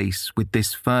the police with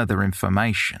this further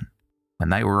information when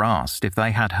they were asked if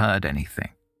they had heard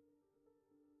anything.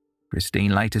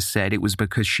 Christine later said it was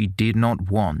because she did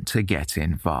not want to get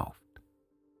involved.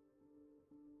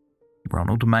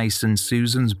 Ronald Mason,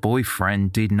 Susan's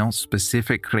boyfriend, did not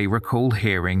specifically recall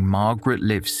hearing Margaret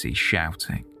Livesey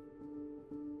shouting.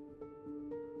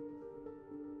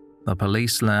 The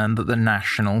police learned that the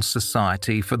National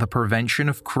Society for the Prevention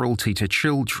of Cruelty to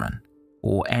Children,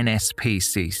 or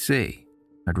NSPCC,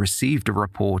 had received a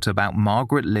report about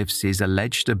Margaret Livesey's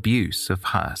alleged abuse of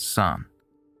her son.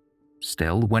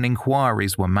 Still, when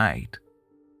inquiries were made,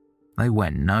 they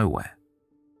went nowhere.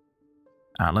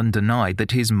 Alan denied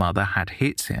that his mother had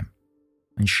hit him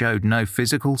and showed no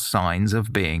physical signs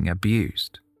of being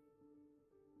abused.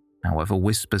 However,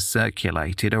 whispers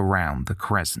circulated around the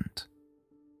Crescent.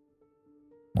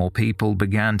 More people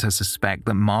began to suspect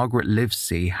that Margaret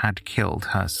Livesey had killed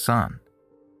her son.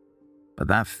 But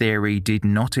that theory did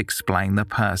not explain the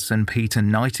person Peter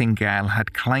Nightingale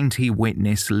had claimed he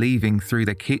witnessed leaving through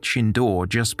the kitchen door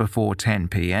just before 10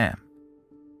 p.m.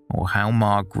 or how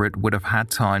Margaret would have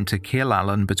had time to kill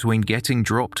Alan between getting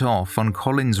dropped off on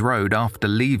Collins Road after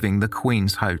leaving the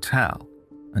Queen's Hotel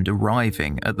and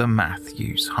arriving at the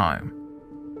Matthews home.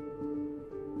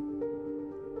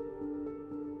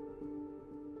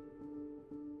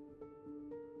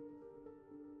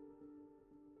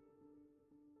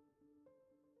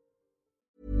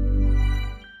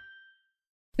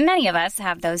 Many of us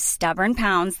have those stubborn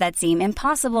pounds that seem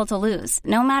impossible to lose,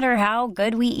 no matter how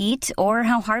good we eat or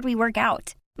how hard we work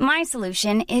out. My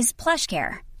solution is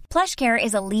PlushCare. PlushCare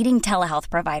is a leading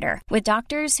telehealth provider with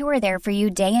doctors who are there for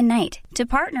you day and night to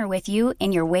partner with you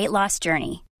in your weight loss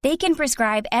journey. They can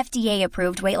prescribe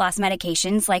FDA-approved weight loss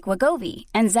medications like Wegovy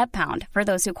and Zepbound for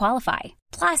those who qualify.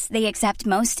 Plus, they accept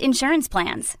most insurance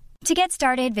plans. To get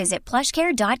started, visit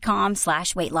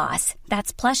plushcare.com/weightloss.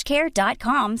 That's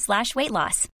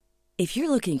plushcare.com/weightloss. If you're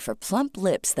looking for plump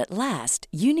lips that last,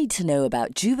 you need to know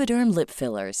about Juvederm lip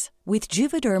fillers. With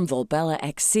Juvederm Volbella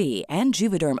XC and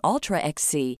Juvederm Ultra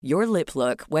XC, your lip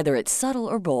look, whether it's subtle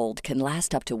or bold, can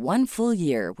last up to 1 full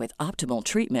year with optimal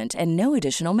treatment and no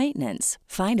additional maintenance.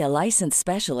 Find a licensed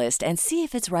specialist and see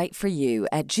if it's right for you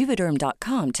at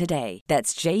Juvederm.com today.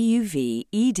 That's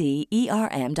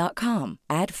JUVEDERM.com.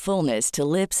 Add fullness to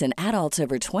lips in adults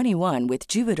over 21 with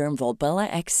Juvederm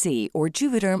Volbella XC or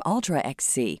Juvederm Ultra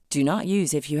XC. Do not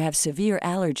use if you have severe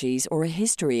allergies or a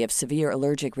history of severe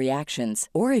allergic reactions,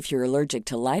 or if you're allergic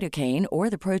to lidocaine or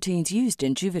the proteins used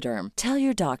in Juvederm. Tell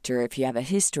your doctor if you have a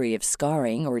history of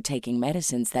scarring or taking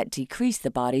medicines that decrease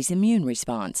the body's immune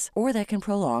response or that can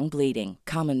prolong bleeding.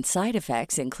 Common side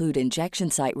effects include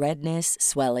injection site redness,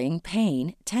 swelling,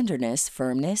 pain, tenderness,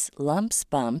 firmness, lumps,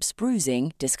 bumps,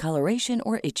 bruising, discoloration,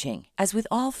 or itching. As with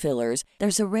all fillers,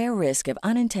 there's a rare risk of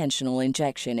unintentional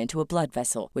injection into a blood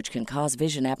vessel, which can cause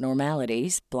vision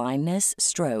abnormalities, blindness,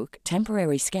 stroke,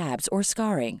 temporary scabs, or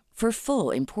scarring. For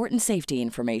full, important safety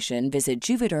information, visit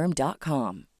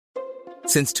Juvederm.com.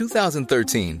 Since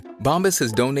 2013, Bombas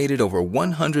has donated over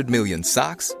 100 million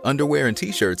socks, underwear, and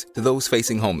T-shirts to those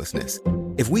facing homelessness.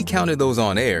 If we counted those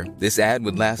on air, this ad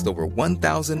would last over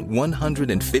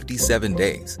 1,157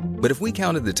 days. But if we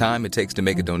counted the time it takes to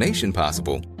make a donation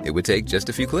possible, it would take just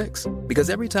a few clicks.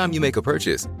 Because every time you make a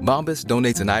purchase, Bombas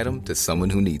donates an item to someone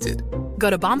who needs it.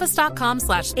 Go to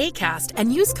bombas.com/ACAST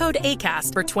and use code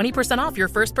ACAST for 20% off your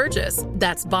first purchase.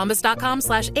 That's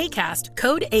bombas.com/ACAST,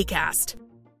 code ACAST.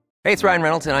 Hey, it's Ryan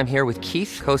Reynolds, and I'm here with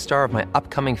Keith, co-star of my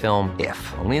upcoming film,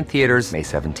 If, only in theaters May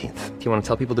 17th. Do you want to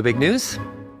tell people the big news?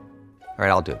 All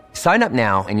right, I'll do it. Sign up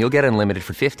now and you'll get unlimited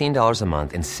for $15 a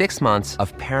month and 6 months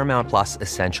of Paramount Plus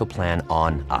Essential Plan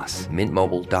on us.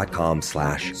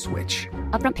 MintMobile.com/switch.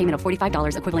 Upfront payment of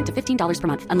 $45 equivalent to $15 per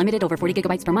month. Unlimited over 40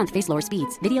 gigabytes per month. Face lower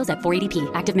speeds. Videos at 480p.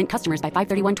 Active Mint customers by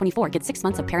 531.24 get 6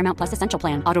 months of Paramount Plus Essential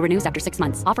Plan. Auto renews after 6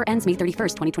 months. Offer ends May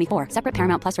 31st, 2024. Separate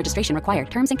Paramount Plus registration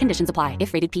required. Terms and conditions apply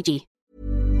if rated PG.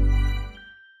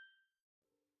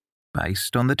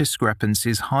 Based on the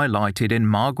discrepancies highlighted in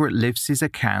Margaret Lives's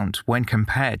account when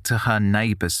compared to her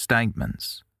neighbour's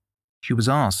statements, she was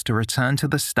asked to return to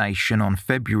the station on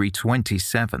February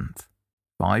 27th,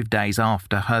 5 days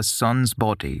after her son's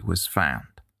body was found.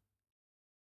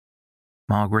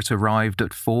 Margaret arrived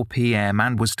at 4 p.m.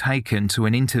 and was taken to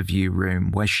an interview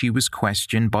room where she was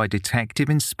questioned by Detective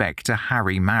Inspector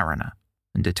Harry Mariner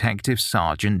and Detective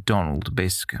Sergeant Donald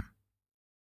Biscombe.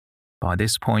 By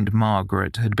this point,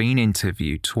 Margaret had been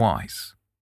interviewed twice.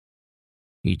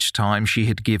 Each time she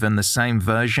had given the same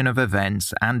version of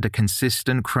events and a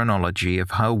consistent chronology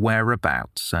of her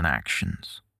whereabouts and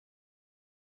actions.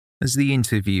 As the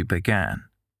interview began,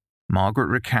 Margaret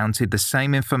recounted the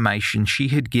same information she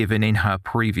had given in her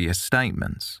previous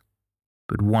statements,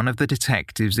 but one of the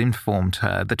detectives informed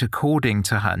her that according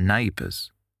to her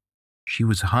neighbours, she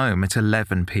was home at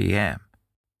 11 p.m.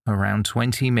 around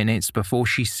 20 minutes before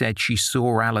she said she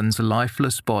saw Alan's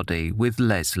lifeless body with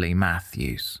Leslie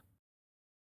Matthews.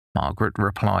 Margaret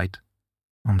replied,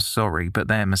 "I'm sorry, but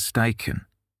they're mistaken.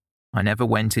 I never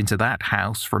went into that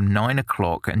house from 9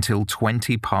 o'clock until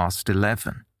 20 past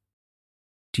 11.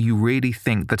 Do you really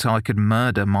think that I could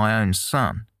murder my own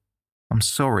son? I'm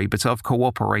sorry, but I've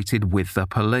cooperated with the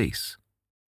police.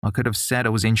 I could have said I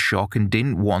was in shock and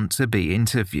didn't want to be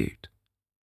interviewed."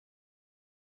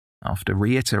 After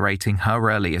reiterating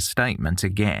her earlier statement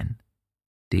again,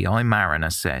 D.I. Mariner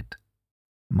said,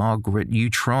 "Margaret, you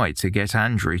tried to get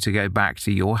Andrew to go back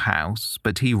to your house,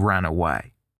 but he ran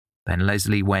away. Then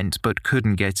Leslie went but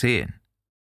couldn't get in.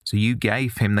 So you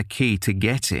gave him the key to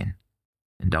get in.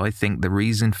 And I think the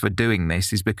reason for doing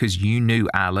this is because you knew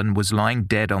Alan was lying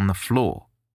dead on the floor,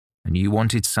 and you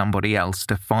wanted somebody else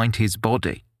to find his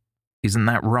body. Isn't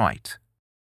that right?"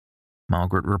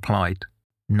 Margaret replied,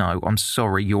 "No, I'm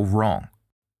sorry, you're wrong.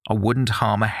 I wouldn't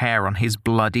harm a hair on his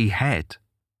bloody head.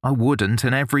 I wouldn't,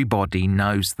 and everybody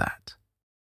knows that."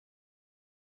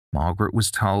 Margaret was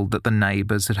told that the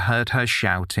neighbours had heard her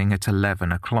shouting at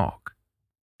 11 o'clock.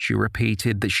 She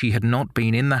repeated that she had not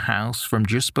been in the house from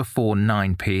just before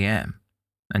 9 p.m.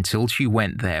 until she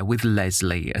went there with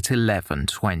Leslie at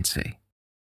 11:20.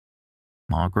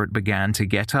 Margaret began to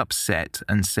get upset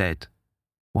and said,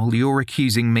 "While you're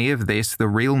accusing me of this, the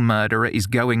real murderer is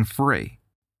going free,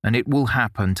 and it will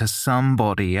happen to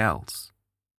somebody else."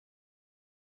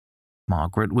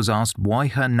 Margaret was asked why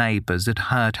her neighbours had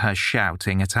heard her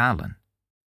shouting at Alan,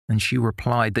 and she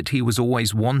replied that he was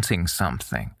always wanting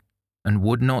something and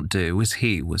would not do as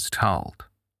he was told.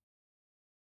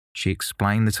 She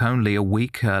explained that only a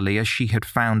week earlier she had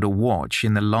found a watch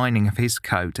in the lining of his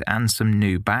coat and some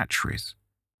new batteries,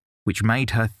 which made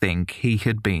her think he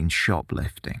had been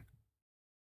shoplifting.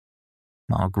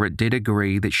 Margaret did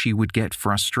agree that she would get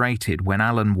frustrated when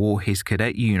Alan wore his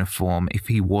cadet uniform if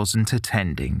he wasn't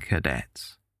attending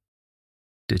cadets.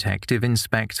 Detective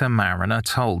Inspector Mariner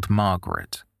told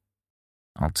Margaret,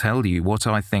 "I'll tell you what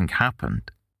I think happened.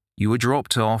 You were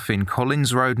dropped off in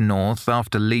Collins Road North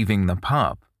after leaving the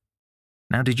pub.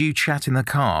 Now, did you chat in the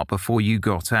car before you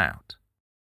got out?"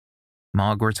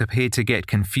 Margaret appeared to get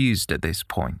confused at this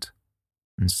point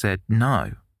and said,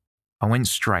 "No, I went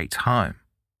straight home."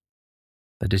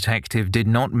 The detective did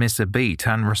not miss a beat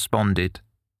and responded,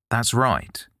 "That's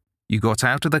right. You got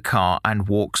out of the car and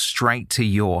walked straight to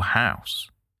your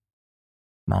house."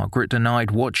 Margaret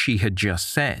denied what she had just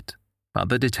said but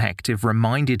the detective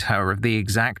reminded her of the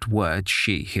exact words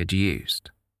she had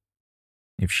used.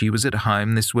 If she was at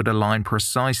home, this would align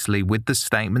precisely with the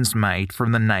statements made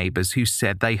from the neighbours who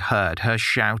said they heard her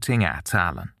shouting at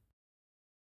Alan.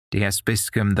 DS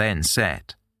Biscombe then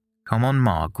said, "Come on,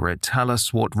 Margaret, tell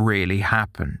us what really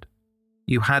happened.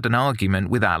 You had an argument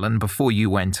with Alan before you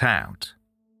went out,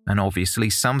 and obviously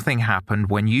something happened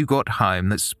when you got home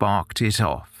that sparked it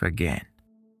off again."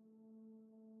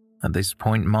 At this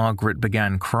point, Margaret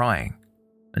began crying,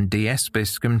 and DS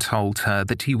Biscombe told her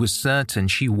that he was certain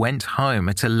she went home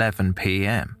at 11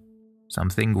 p.m.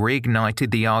 Something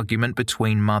reignited the argument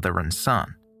between mother and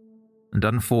son, and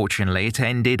unfortunately it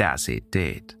ended as it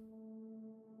did.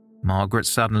 Margaret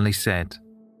suddenly said,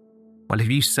 "Well, if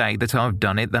you say that I've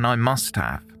done it, then I must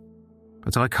have,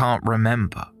 but I can't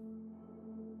remember."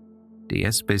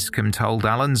 DS Biscombe told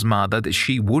Alan's mother that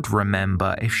she would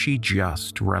remember if she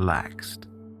just relaxed.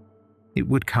 It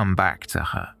would come back to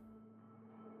her.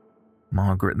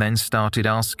 Margaret then started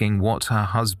asking what her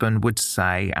husband would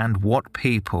say and what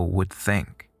people would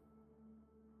think.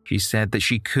 She said that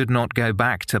she could not go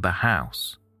back to the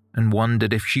house and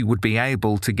wondered if she would be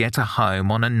able to get a home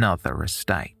on another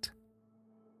estate.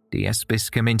 DS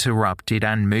Biscombe interrupted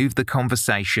and moved the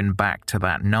conversation back to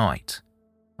that night,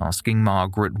 asking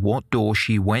Margaret what door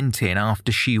she went in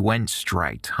after she went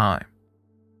straight home.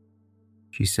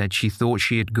 She said she thought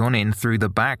she had gone in through the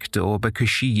back door because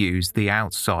she used the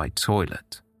outside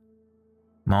toilet.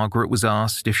 Margaret was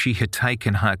asked if she had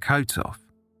taken her coat off,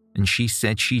 and she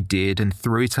said she did and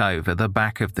threw it over the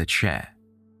back of the chair.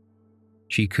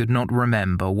 She could not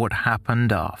remember what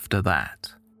happened after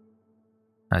that.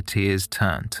 Her tears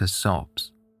turned to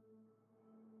sobs.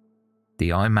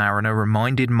 The Eye Mariner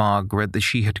reminded Margaret that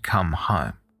she had come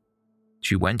home.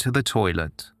 She went to the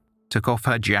toilet, took off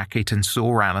her jacket and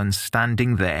saw Alan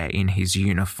standing there in his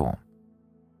uniform.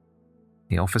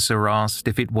 The officer asked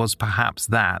if it was perhaps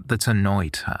that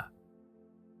annoyed her.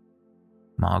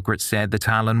 Margaret said that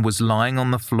Alan was lying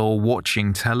on the floor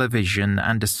watching television,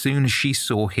 and as soon as she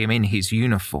saw him in his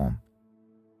uniform,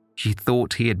 she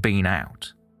thought he had been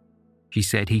out. She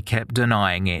said he kept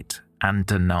denying it and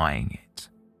denying it.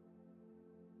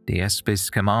 DS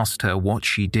Biscombe asked her what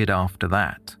she did after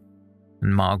that,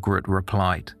 and Margaret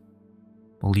replied,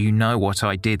 "Well, you know what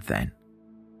I did then.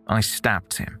 I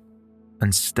stabbed him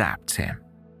and stabbed him."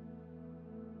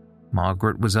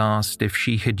 Margaret was asked if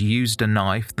she had used a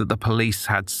knife that the police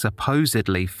had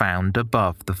supposedly found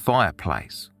above the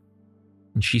fireplace,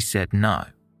 and she said no.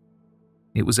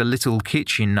 It was a little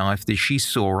kitchen knife that she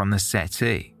saw on the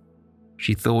settee.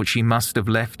 She thought she must have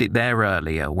left it there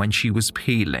earlier when she was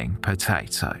peeling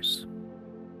potatoes.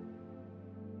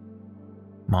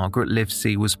 Margaret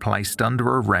Livesey was placed under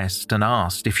arrest and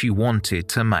asked if she wanted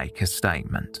to make a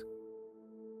statement.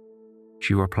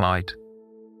 She replied,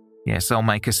 "Yes, I'll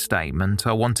make a statement.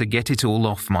 I want to get it all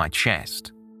off my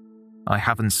chest. I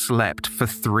haven't slept for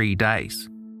 3 days.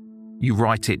 You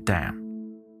write it down."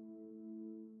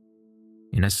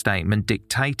 In a statement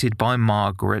dictated by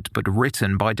Margaret but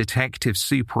written by Detective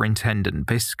Superintendent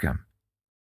Biscombe,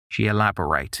 she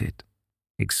elaborated,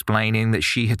 explaining that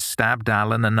she had stabbed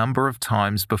Alan a number of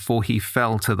times before he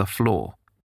fell to the floor.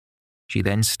 She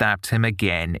then stabbed him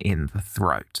again in the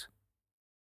throat.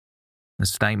 The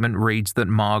statement reads that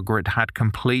Margaret had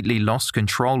completely lost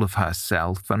control of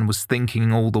herself and was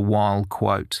thinking all the while,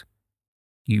 quote,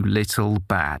 "You little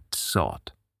bad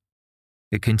sod."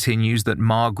 It continues that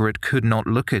Margaret could not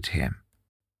look at him,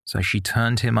 so she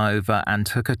turned him over and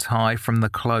took a tie from the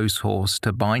clothes horse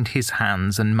to bind his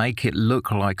hands and make it look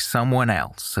like someone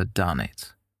else had done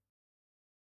it.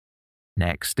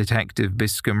 Next, Detective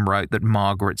Biscombe wrote that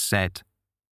Margaret said,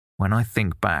 "When I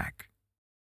think back,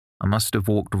 I must have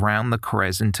walked round the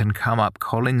crescent and come up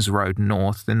Collins Road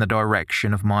North in the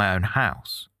direction of my own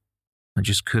house. I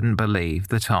just couldn't believe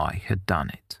that I had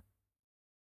done it."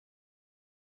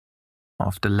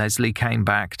 After Leslie came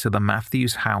back to the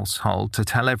Matthews household to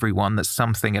tell everyone that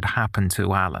something had happened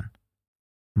to Alan,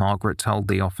 Margaret told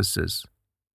the officers,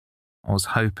 "I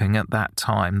was hoping at that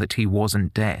time that he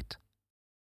wasn't dead,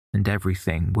 and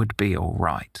everything would be all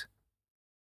right."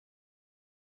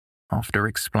 After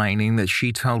explaining that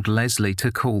she told Leslie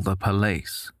to call the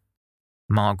police,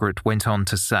 Margaret went on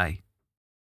to say,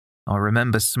 "I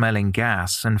remember smelling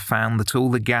gas and found that all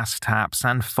the gas taps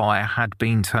and fire had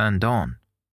been turned on.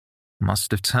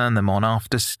 Must have turned them on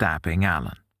after stabbing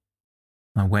Alan.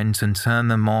 I went and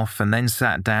turned them off and then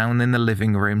sat down in the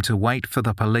living room to wait for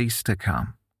the police to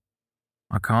come.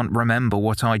 I can't remember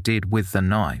what I did with the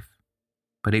knife,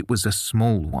 but it was a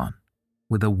small one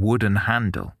with a wooden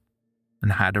handle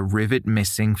and had a rivet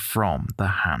missing from the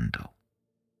handle."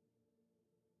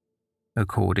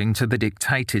 According to the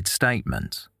dictated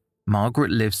statement,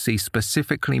 Margaret Livesey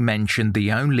specifically mentioned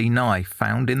the only knife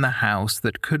found in the house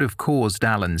that could have caused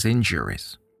Alan's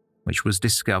injuries, which was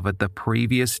discovered the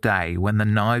previous day when the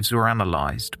knives were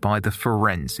analysed by the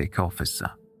forensic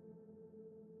officer.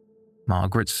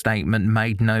 Margaret's statement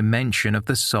made no mention of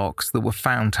the socks that were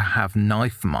found to have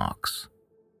knife marks,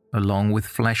 along with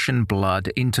flesh and blood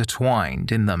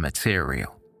intertwined in the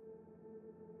material.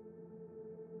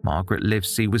 Margaret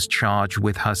Livesey was charged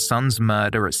with her son's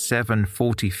murder at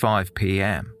 7:45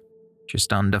 p.m,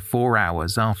 just under 4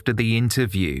 hours after the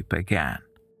interview began.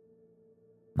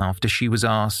 After she was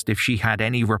asked if she had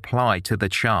any reply to the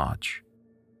charge,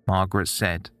 Margaret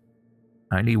said,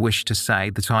 "I only wish to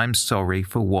say that I am sorry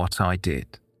for what I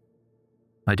did.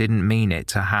 I didn't mean it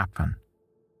to happen.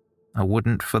 I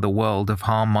wouldn't for the world have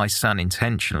harmed my son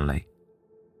intentionally.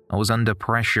 I was under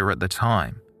pressure at the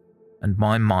time, and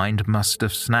my mind must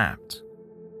have snapped.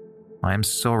 I am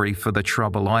sorry for the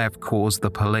trouble I have caused the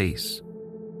police,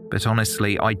 but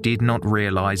honestly, I did not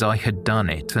realise I had done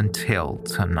it until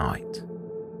tonight."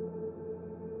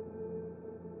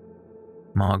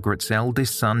 Margaret's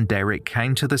eldest son Derek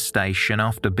came to the station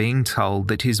after being told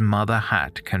that his mother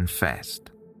had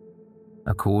confessed.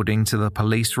 According to the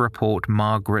police report,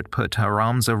 Margaret put her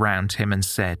arms around him and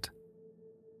said,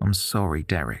 "I'm sorry,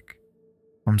 Derek.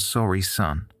 I'm sorry,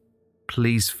 son.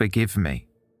 Please forgive me.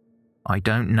 I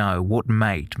don't know what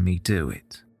made me do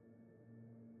it."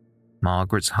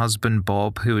 Margaret's husband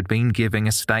Bob, who had been giving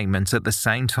a statement at the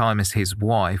same time as his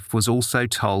wife, was also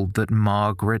told that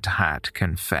Margaret had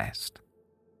confessed.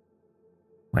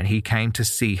 When he came to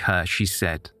see her, she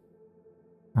said,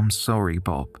 "I'm sorry,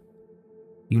 Bob.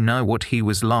 You know what he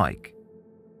was like.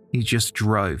 He just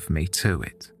drove me to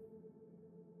it."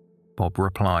 Bob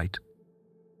replied,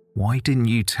 "Why didn't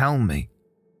you tell me?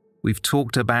 We've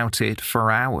talked about it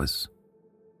for hours."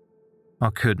 "I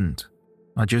couldn't.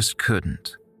 I just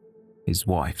couldn't," his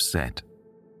wife said.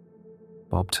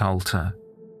 Bob told her,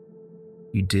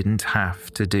 "You didn't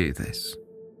have to do this."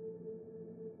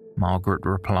 Margaret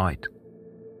replied,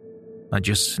 "I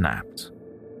just snapped.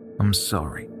 I'm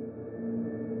sorry."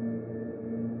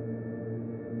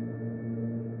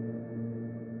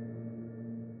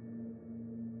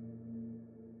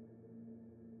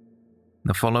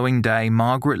 The following day,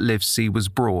 Margaret Livesey was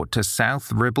brought to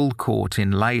South Ribble Court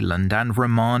in Leyland and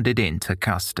remanded into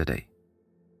custody.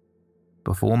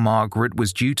 Before Margaret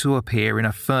was due to appear in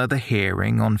a further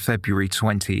hearing on February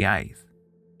 28th,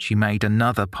 she made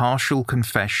another partial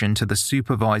confession to the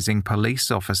supervising police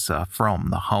officer from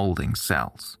the holding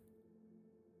cells.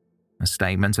 A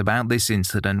statement about this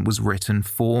incident was written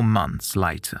 4 months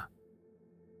later.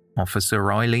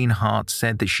 Officer Eileen Hart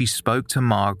said that she spoke to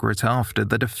Margaret after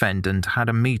the defendant had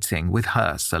a meeting with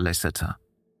her solicitor.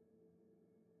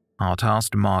 Hart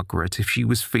asked Margaret if she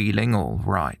was feeling all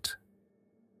right.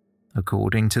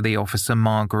 According to the officer,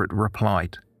 Margaret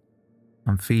replied,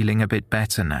 "I'm feeling a bit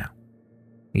better now.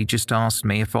 He just asked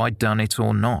me if I'd done it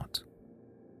or not.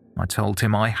 I told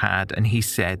him I had, and he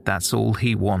said that's all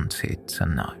he wanted to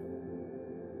know."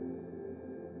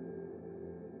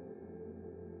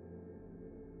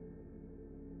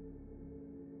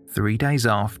 Three days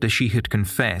after she had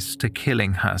confessed to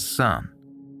killing her son,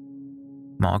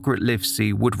 Margaret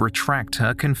Livesey would retract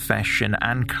her confession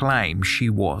and claim she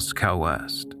was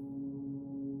coerced.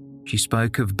 She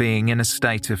spoke of being in a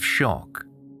state of shock,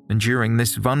 and during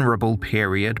this vulnerable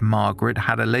period, Margaret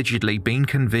had allegedly been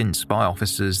convinced by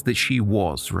officers that she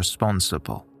was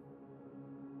responsible.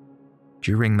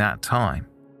 During that time,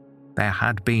 there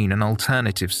had been an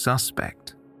alternative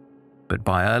suspect, but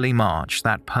by early March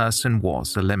that person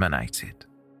was eliminated.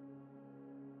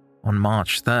 On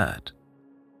March 3rd,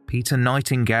 Peter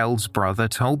Nightingale's brother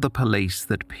told the police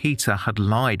that Peter had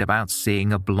lied about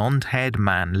seeing a blonde-haired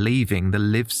man leaving the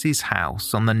Livesey's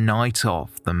house on the night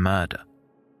of the murder.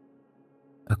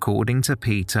 According to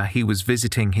Peter, he was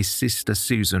visiting his sister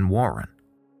Susan Warren,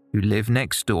 who lived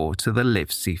next door to the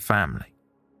Livesey family.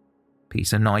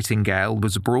 Peter Nightingale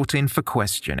was brought in for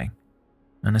questioning,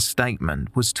 and a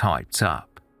statement was typed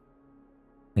up.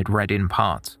 It read in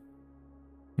part,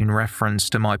 "In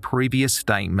reference to my previous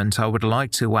statement, I would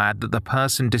like to add that the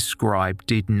person described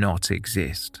did not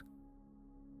exist.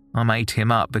 I made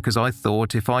him up because I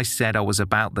thought if I said I was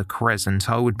about the Crescent,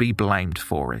 I would be blamed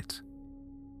for it.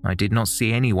 I did not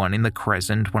see anyone in the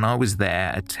Crescent when I was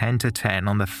there at 10 to 10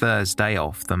 on the Thursday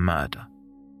of the murder.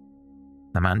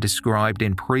 The man described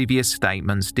in previous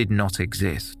statements did not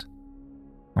exist.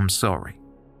 I'm sorry.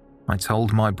 I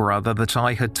told my brother that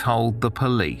I had told the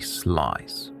police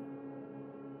lies."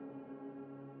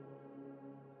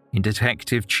 In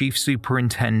Detective Chief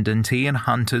Superintendent Ian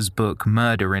Hunter's book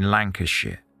Murder in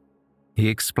Lancashire, he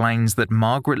explains that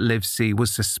Margaret Livesey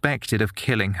was suspected of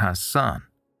killing her son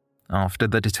after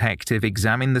the detective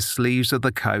examined the sleeves of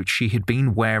the coat she had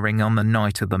been wearing on the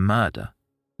night of the murder,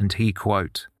 and he,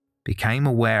 quote, became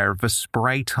aware of a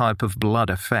spray type of blood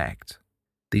effect.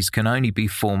 These can only be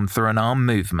formed through an arm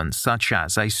movement such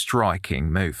as a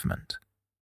striking movement.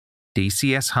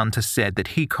 DCS Hunter said that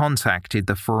he contacted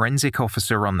the forensic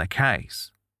officer on the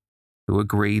case, who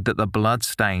agreed that the blood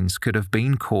stains could have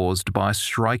been caused by a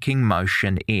striking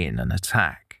motion in an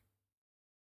attack.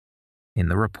 In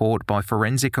the report by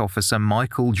forensic officer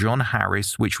Michael John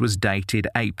Harris, which was dated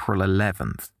April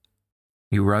 11th,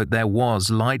 he wrote there was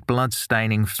light blood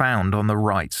staining found on the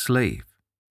right sleeve,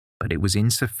 but it was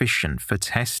insufficient for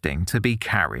testing to be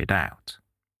carried out.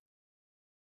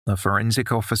 The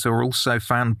forensic officer also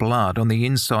found blood on the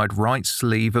inside right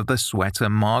sleeve of the sweater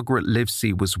Margaret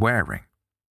Livesey was wearing,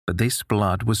 but this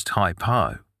blood was type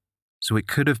O, so it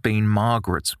could have been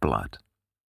Margaret's blood,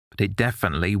 but it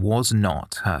definitely was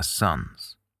not her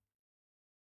son's.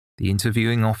 The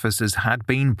interviewing officers had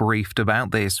been briefed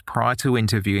about this prior to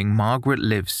interviewing Margaret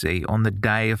Livesey on the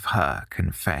day of her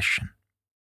confession.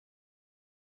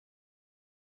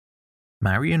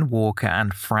 Marion Walker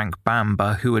and Frank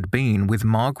Bamber, who had been with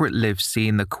Margaret Livesey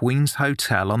in the Queen's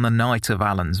Hotel on the night of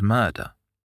Alan's murder,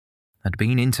 had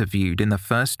been interviewed in the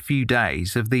first few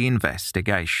days of the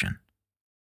investigation.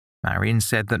 Marion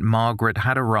said that Margaret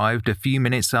had arrived a few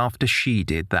minutes after she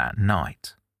did that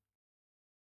night.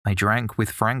 They drank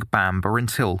with Frank Bamber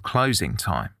until closing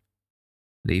time,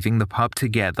 leaving the pub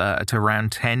together at around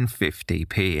 10:50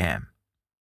 p.m.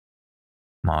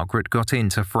 Margaret got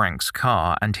into Frank's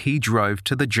car and he drove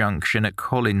to the junction at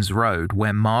Collins Road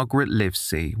where Margaret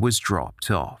Livesey was dropped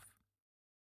off.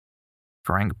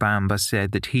 Frank Bamber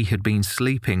said that he had been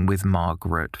sleeping with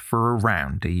Margaret for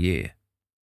around a year.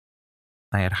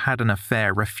 They had had an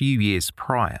affair a few years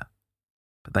prior,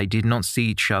 but they did not see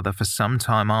each other for some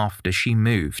time after she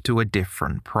moved to a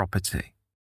different property.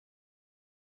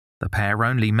 The pair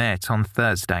only met on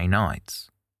Thursday nights,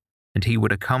 and he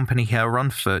would accompany her on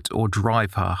foot or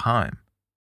drive her home.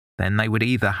 Then they would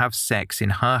either have sex in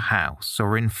her house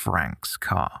or in Frank's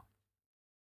car.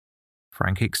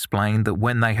 Frank explained that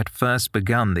when they had first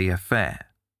begun the affair,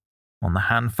 on the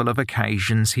handful of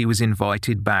occasions he was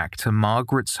invited back to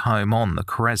Margaret's home on the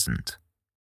Crescent,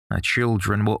 her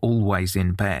children were always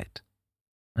in bed,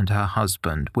 and her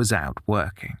husband was out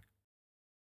working.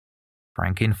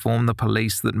 Frank informed the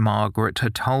police that Margaret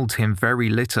had told him very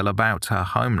little about her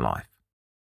home life,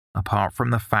 apart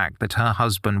from the fact that her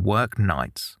husband worked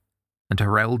nights and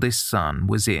her eldest son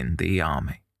was in the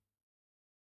army.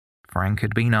 Frank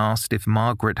had been asked if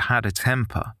Margaret had a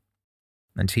temper,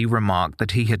 and he remarked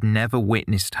that he had never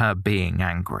witnessed her being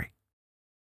angry.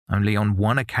 Only on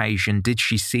one occasion did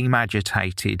she seem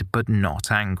agitated but not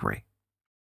angry.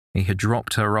 He had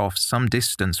dropped her off some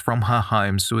distance from her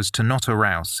home so as to not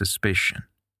arouse suspicion.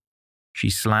 She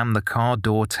slammed the car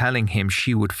door, telling him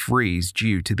she would freeze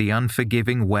due to the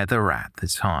unforgiving weather at the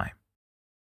time.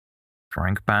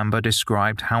 Frank Bamber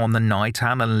described how on the night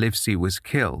Alan Livesey was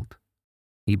killed,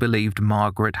 he believed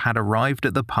Margaret had arrived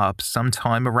at the pub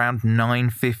sometime around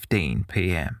 9:15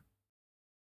 p.m.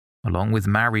 Along with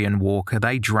Marion Walker,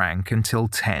 they drank until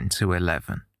 10 to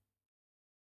 11.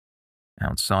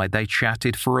 Outside, they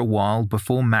chatted for a while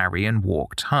before Marion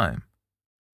walked home,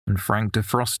 and Frank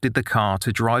defrosted the car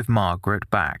to drive Margaret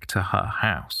back to her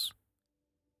house.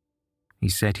 He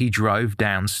said he drove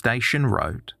down Station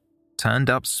Road, turned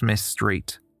up Smith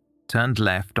Street, turned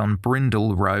left on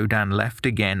Brindle Road and left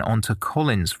again onto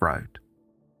Collins Road,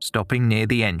 stopping near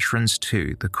the entrance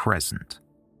to the Crescent.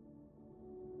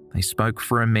 They spoke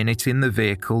for a minute in the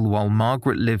vehicle while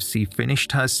Margaret Livesey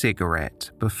finished her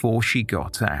cigarette before she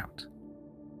got out.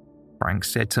 Frank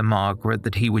said to Margaret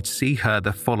that he would see her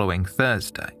the following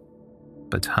Thursday,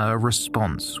 but her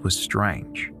response was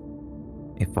strange.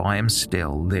 "If I am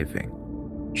still living,"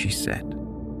 she said.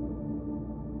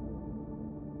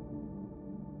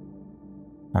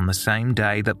 On the same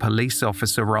day that police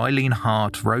officer Eileen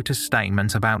Hart wrote a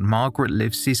statement about Margaret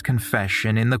Livesey's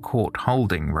confession in the court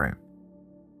holding room,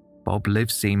 Bob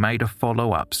Livesey made a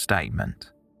follow-up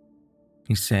statement.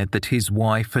 He said that his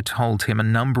wife had told him a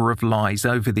number of lies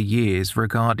over the years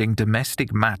regarding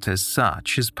domestic matters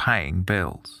such as paying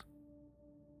bills.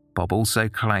 Bob also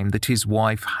claimed that his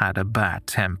wife had a bad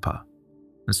temper,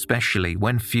 especially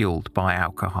when fueled by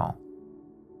alcohol.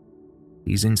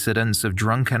 These incidents of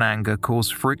drunken anger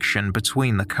caused friction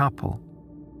between the couple,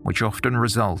 which often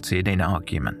resulted in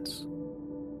arguments.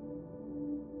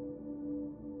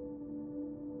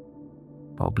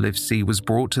 Bob Livesey was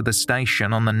brought to the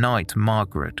station on the night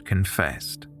Margaret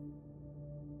confessed.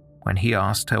 When he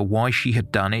asked her why she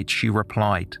had done it, she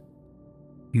replied,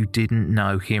 "You didn't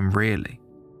know him really,"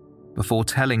 before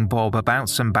telling Bob about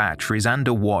some batteries and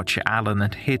a watch Alan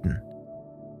had hidden,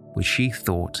 which she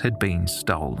thought had been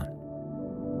stolen.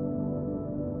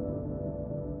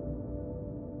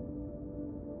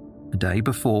 A day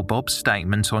before Bob's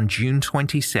statement on June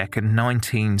 22,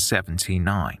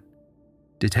 1979,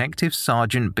 Detective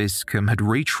Sergeant Biscombe had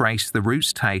retraced the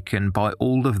routes taken by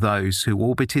all of those who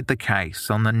orbited the case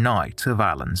on the night of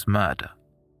Alan's murder.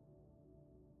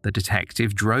 The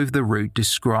detective drove the route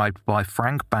described by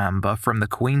Frank Bamber from the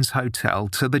Queen's Hotel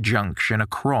to the junction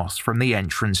across from the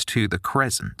entrance to the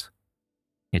Crescent.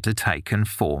 It had taken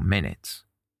 4 minutes.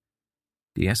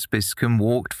 DS Biscombe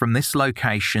walked from this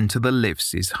location to the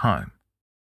Liveseys' home.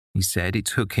 He said it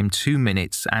took him 2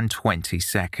 minutes and 20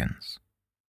 seconds.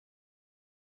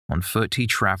 On foot, he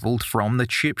travelled from the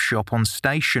chip shop on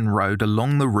Station Road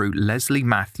along the route Leslie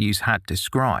Matthews had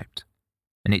described,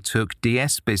 and it took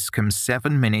DS Biscombe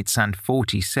 7 minutes and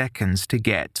 40 seconds to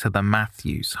get to the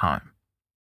Matthews home.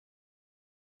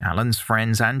 Alan's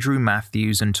friends Andrew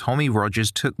Matthews and Tommy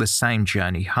Rogers took the same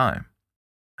journey home.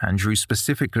 Andrew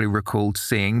specifically recalled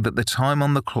seeing that the time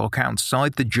on the clock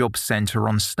outside the job centre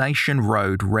on Station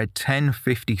Road read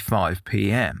 10:55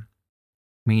 p.m,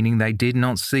 meaning they did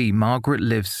not see Margaret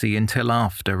Livesey until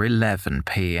after 11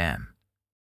 p.m.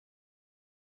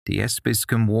 DS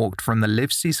Biscombe walked from the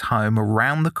Liveseys' home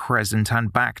around the Crescent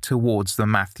and back towards the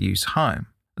Matthews home,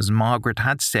 as Margaret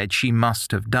had said she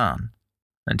must have done,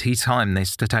 and he timed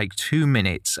this to take 2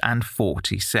 minutes and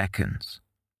 40 seconds.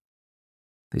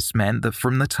 This meant that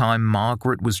from the time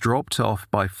Margaret was dropped off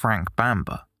by Frank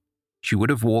Bamber, she would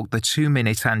have walked the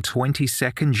 2-minute and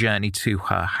 20-second journey to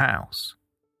her house,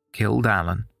 killed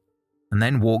Alan, and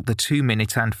then walked the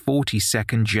 2-minute and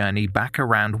 40-second journey back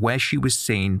around where she was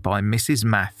seen by Mrs.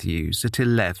 Matthews at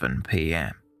 11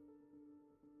 p.m.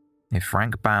 If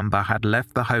Frank Bamber had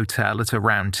left the hotel at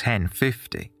around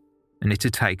 10:50, and it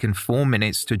had taken 4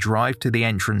 minutes to drive to the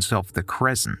entrance of the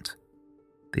Crescent,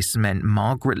 this meant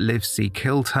Margaret Livesey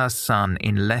killed her son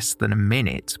in less than a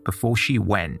minute before she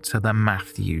went to the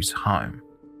Matthews home.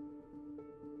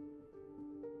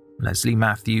 Leslie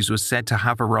Matthews was said to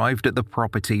have arrived at the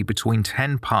property between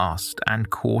 10 past and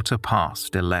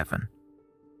 11:15.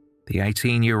 The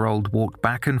 18-year-old walked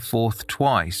back and forth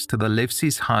twice to the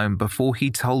Liveseys' home before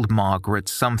he told Margaret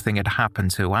something had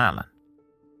happened to Alan,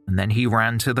 and then he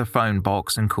ran to the phone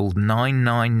box and called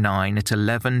 999 at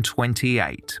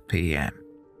 11:28 p.m.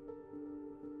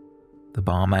 The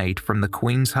barmaid from the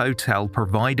Queen's Hotel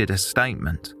provided a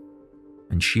statement,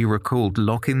 and she recalled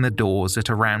locking the doors at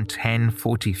around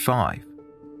 10:45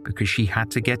 because she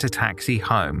had to get a taxi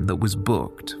home that was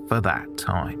booked for that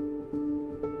time.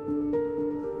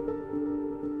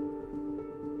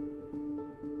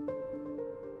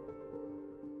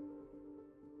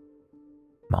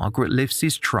 Margaret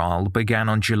Livesey's trial began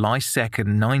on July 2,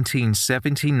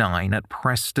 1979 at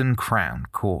Preston Crown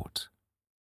Court.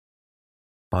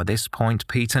 By this point,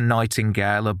 Peter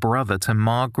Nightingale, a brother to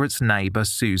Margaret's neighbour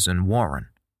Susan Warren,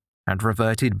 had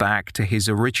reverted back to his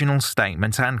original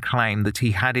statement and claimed that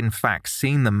he had in fact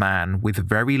seen the man with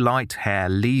very light hair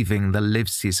leaving the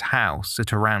Liveseys' house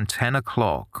at around 10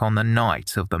 o'clock on the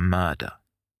night of the murder.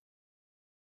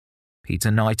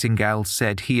 Peter Nightingale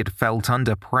said he had felt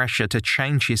under pressure to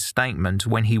change his statement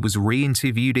when he was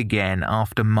re-interviewed again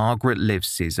after Margaret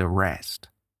Livesey's arrest.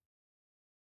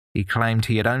 He claimed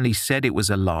he had only said it was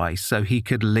a lie so he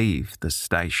could leave the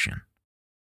station.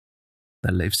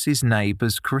 The Liveseys'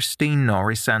 neighbours Christine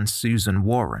Norris and Susan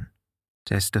Warren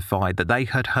testified that they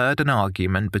had heard an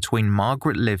argument between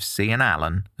Margaret Livesey and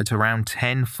Alan at around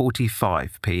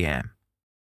 10:45 p.m.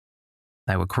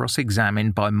 They were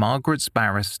cross-examined by Margaret's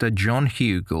barrister John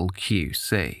Hugel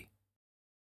QC.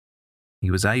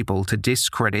 He was able to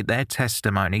discredit their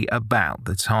testimony about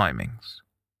the timings.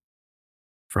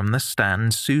 From the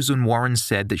stand, Susan Warren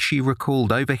said that she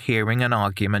recalled overhearing an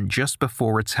argument just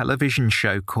before a television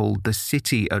show called The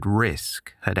City at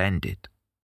Risk had ended.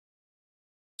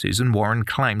 Susan Warren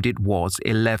claimed it was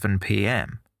 11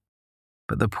 p.m,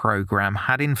 but the programme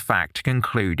had in fact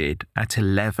concluded at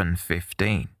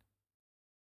 11:15.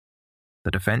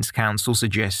 The defence counsel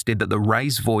suggested that the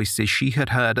raised voices she had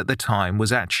heard at the time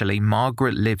was actually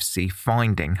Margaret Livesey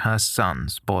finding her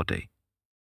son's body.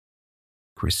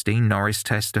 Christine Norris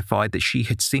testified that she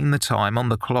had seen the time on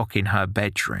the clock in her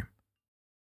bedroom.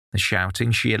 The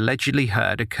shouting she allegedly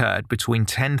heard occurred between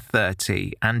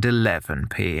 10:30 and 11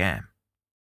 p.m.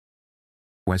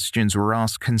 Questions were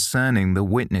asked concerning the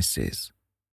witnesses,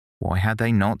 Why had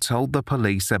they not told the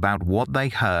police about what they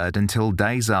heard until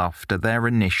days after their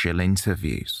initial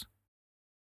interviews?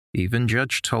 Even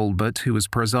Judge Talbot, who was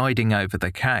presiding over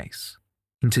the case,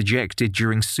 interjected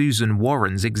during Susan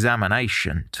Warren's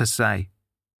examination to say,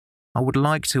 "I would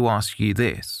like to ask you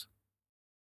this.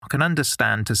 I can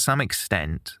understand to some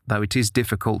extent, though it is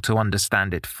difficult to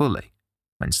understand it fully,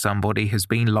 when somebody has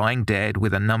been lying dead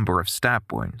with a number of stab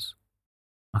wounds.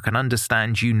 I can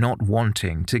understand you not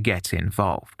wanting to get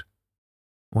involved.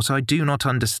 What I do not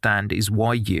understand is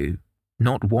why you,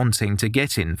 not wanting to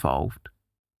get involved,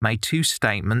 made two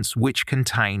statements which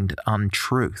contained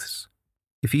untruths.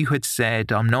 If you had said,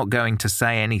 'I'm not going to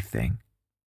say anything,'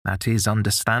 that is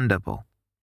understandable.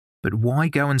 But why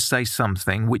go and say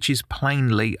something which is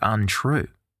plainly untrue?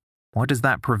 Why does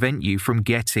that prevent you from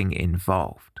getting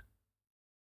involved?"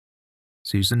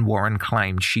 Susan Warren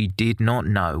claimed she did not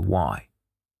know why.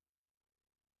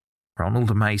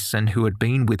 Ronald Mason, who had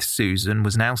been with Susan,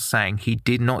 was now saying he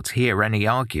did not hear any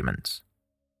arguments,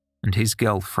 and his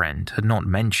girlfriend had not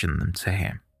mentioned them to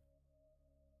him.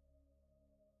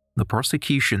 The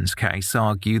prosecution's case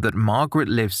argued that Margaret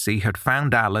Livesey had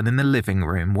found Alan in the living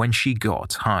room when she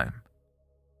got home.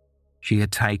 She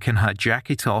had taken her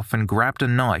jacket off and grabbed a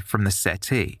knife from the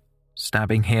settee,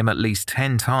 stabbing him at least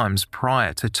 10 times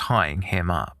prior to tying him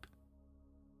up.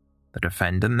 The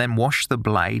defendant then washed the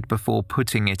blade before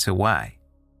putting it away,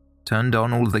 turned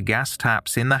on all the gas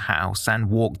taps in the house and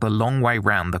walked the long way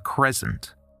round the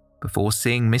crescent before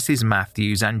seeing Mrs.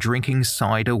 Matthews and drinking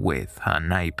cider with her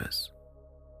neighbours.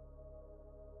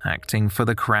 Acting for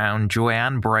the Crown,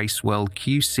 Joanne Bracewell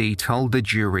QC told the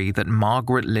jury that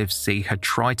Margaret Livesey had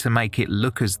tried to make it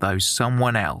look as though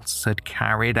someone else had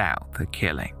carried out the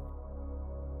killing.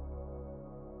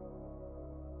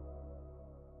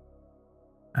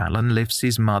 Alan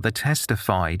Livesey's mother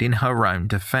testified in her own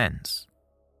defence,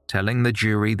 telling the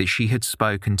jury that she had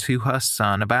spoken to her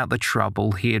son about the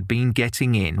trouble he had been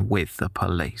getting in with the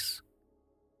police.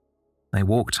 They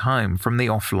walked home from the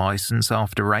off-licence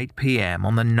after 8 p.m.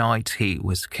 on the night he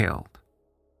was killed.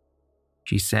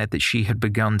 She said that she had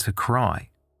begun to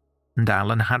cry, and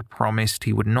Alan had promised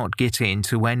he would not get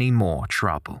into any more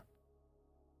trouble.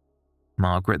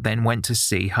 Margaret then went to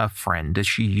see her friend as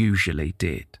she usually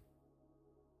did.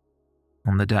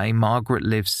 On the day Margaret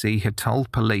Livesey had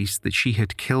told police that she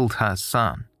had killed her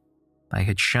son, they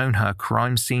had shown her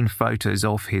crime scene photos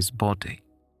of his body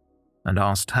and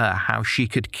asked her how she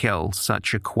could kill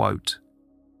such a, quote,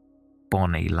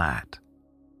 bonny lad.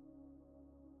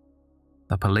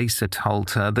 The police had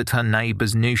told her that her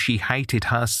neighbours knew she hated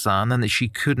her son and that she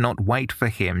could not wait for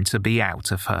him to be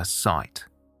out of her sight.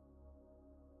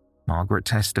 Margaret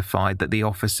testified that the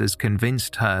officers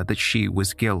convinced her that she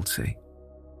was guilty,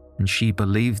 and she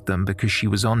believed them because she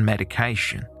was on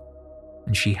medication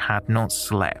and she had not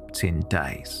slept in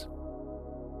days.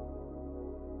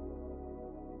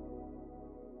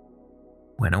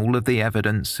 When all of the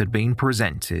evidence had been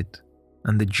presented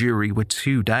and the jury were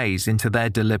 2 days into their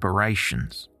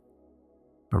deliberations,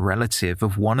 a relative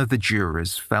of one of the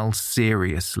jurors fell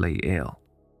seriously ill.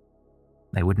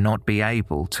 They would not be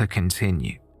able to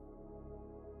continue.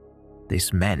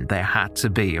 This meant there had to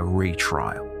be a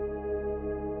retrial.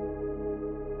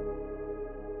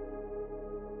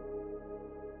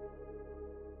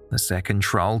 The second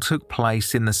trial took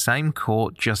place in the same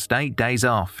court just 8 days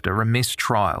after a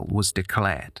mistrial was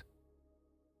declared.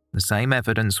 The same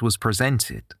evidence was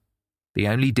presented, the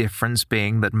only difference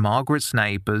being that Margaret's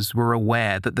neighbours were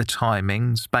aware that the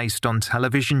timings based on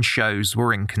television shows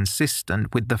were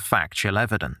inconsistent with the factual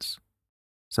evidence,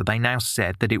 so they now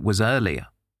said that it was earlier,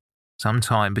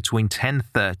 sometime between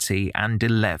 10:30 and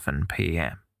 11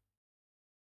 p.m.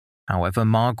 However,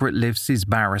 Margaret Livesey's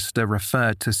barrister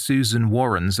referred to Susan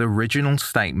Warren's original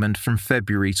statement from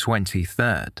February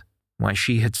 23rd, where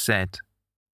she had said,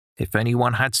 "If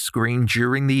anyone had screamed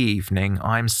during the evening,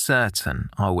 I am certain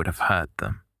I would have heard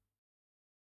them."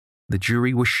 The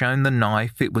jury was shown the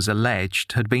knife it was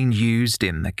alleged had been used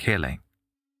in the killing.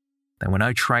 There were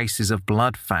no traces of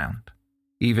blood found,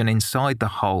 even inside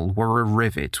the hole where a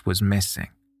rivet was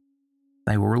missing.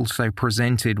 They were also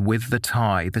presented with the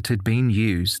tie that had been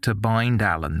used to bind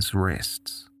Alan's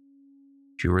wrists.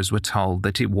 Jurors were told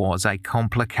that it was a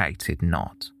complicated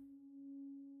knot.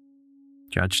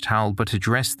 Judge Talbot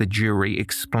addressed the jury,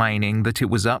 explaining that it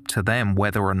was up to them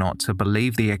whether or not to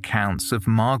believe the accounts of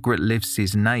Margaret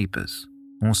Livesey's neighbours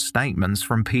or statements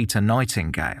from Peter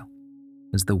Nightingale,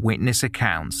 as the witness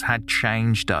accounts had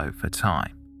changed over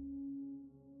time.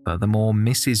 Furthermore,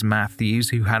 Mrs. Matthews,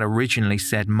 who had originally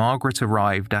said Margaret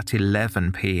arrived at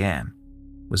 11 p.m,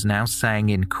 was now saying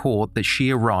in court that she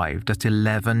arrived at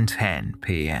 11:10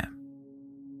 p.m.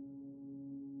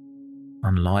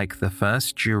 Unlike the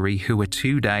first jury, who were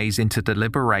 2 days into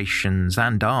deliberations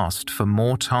and asked for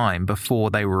more time before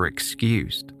they were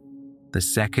excused, the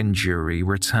second jury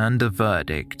returned a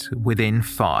verdict within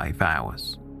 5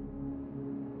 hours.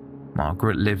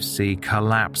 Margaret Livesey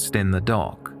collapsed in the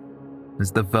dock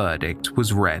as the verdict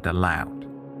was read aloud.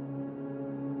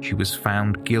 She was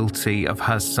found guilty of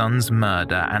her son's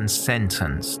murder and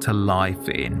sentenced to life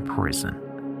in prison.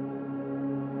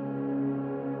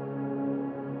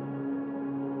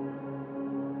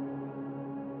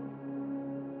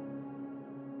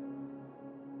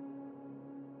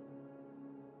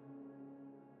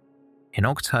 In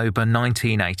October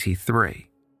 1983,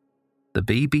 the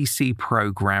BBC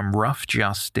programme Rough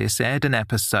Justice aired an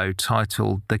episode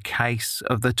titled The Case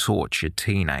of the Tortured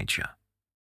Teenager.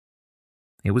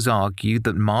 It was argued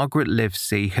that Margaret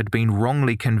Livesey had been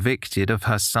wrongly convicted of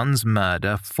her son's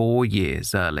murder 4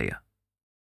 years earlier.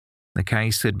 The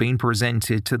case had been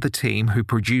presented to the team who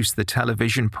produced the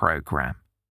television programme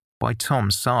by Tom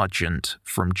Sargent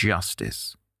from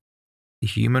Justice, a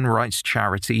human rights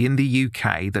charity in the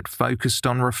UK that focused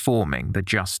on reforming the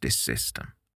justice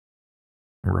system.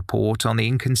 A report on the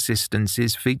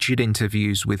inconsistencies featured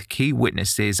interviews with key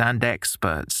witnesses and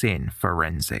experts in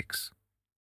forensics.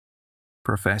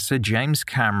 Professor James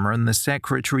Cameron, the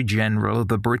Secretary-General of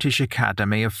the British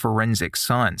Academy of Forensic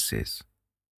Sciences,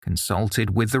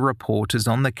 consulted with the reporters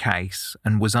on the case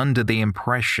and was under the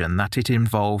impression that it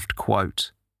involved,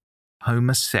 quote,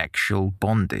 homosexual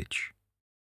bondage.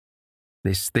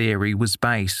 This theory was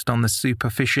based on the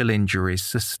superficial injuries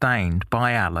sustained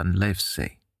by Alan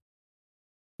Livesey.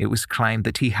 It was claimed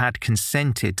that he had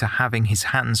consented to having his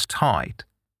hands tied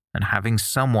and having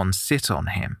someone sit on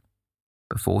him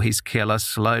before his killer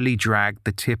slowly dragged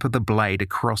the tip of the blade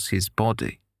across his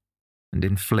body and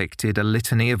inflicted a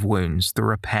litany of wounds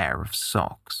through a pair of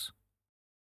socks.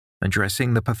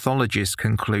 Addressing the pathologist's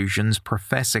conclusions,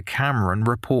 Professor Cameron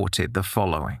reported the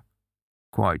following,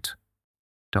 quote,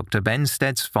 Dr.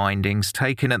 Benstead's findings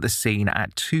taken at the scene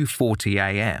at 2:40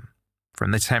 a.m.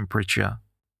 from the temperature,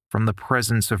 from the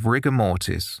presence of rigor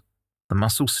mortis, the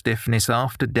muscle stiffness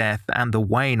after death and the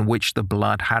way in which the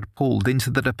blood had pooled into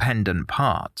the dependent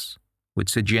parts would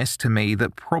suggest to me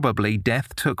that probably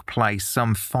death took place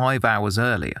some 5 hours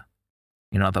earlier.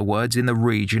 In other words, in the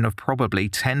region of probably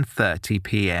 10:30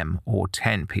 p.m. or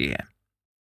 10 p.m.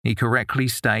 He correctly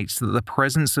states that the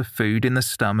presence of food in the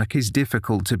stomach is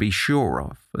difficult to be sure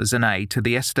of as an aid to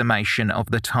the estimation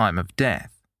of the time of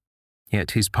death.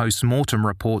 Yet his post-mortem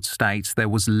report states there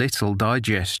was little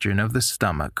digestion of the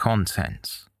stomach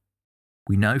contents.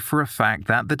 We know for a fact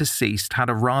that the deceased had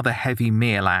a rather heavy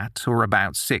meal at or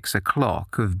about 6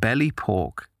 o'clock of belly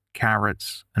pork,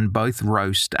 carrots, and both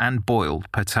roast and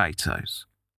boiled potatoes.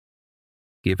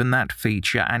 Given that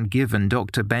feature and given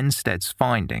Dr. Benstead's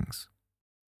findings,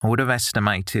 I would have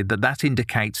estimated that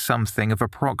indicates something of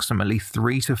approximately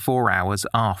 3 to 4 hours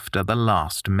after the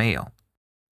last meal,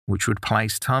 which would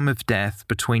place time of death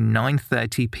between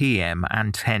 9:30 p.m.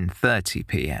 and 10:30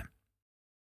 p.m.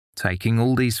 Taking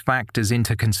all these factors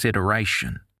into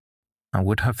consideration, I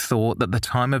would have thought that the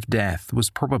time of death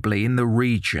was probably in the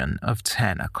region of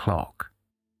 10 o'clock.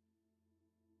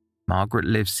 Margaret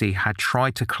Livesey had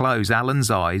tried to close Alan's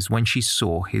eyes when she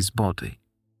saw his body.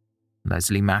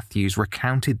 Leslie Matthews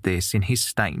recounted this in his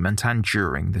statement and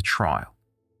during the trial.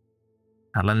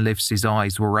 Alan Livesey's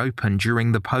eyes were open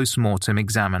during the post-mortem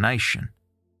examination,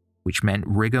 which meant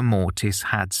rigor mortis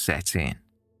had set in.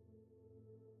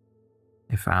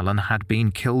 If Alan had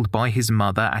been killed by his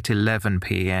mother at 11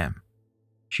 p.m.,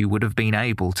 she would have been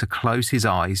able to close his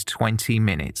eyes 20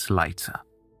 minutes later.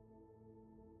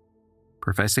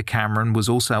 Professor Cameron was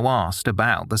also asked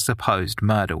about the supposed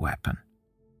murder weapon.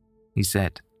 He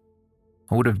said,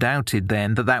 I would have doubted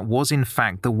then that was in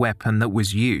fact the weapon that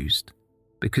was used,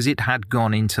 because it had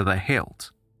gone into the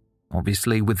hilt.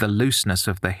 Obviously, with the looseness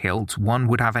of the hilt, one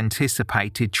would have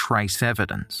anticipated trace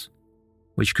evidence,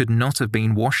 which could not have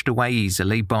been washed away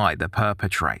easily by the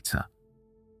perpetrator.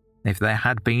 If there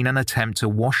had been an attempt to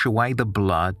wash away the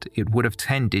blood, it would have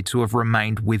tended to have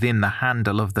remained within the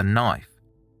handle of the knife,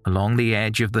 along the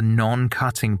edge of the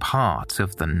non-cutting part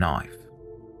of the knife.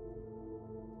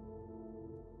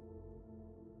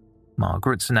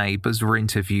 Margaret's neighbours were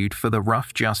interviewed for the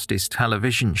Rough Justice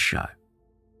television show,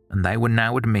 and they were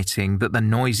now admitting that the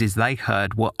noises they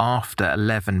heard were after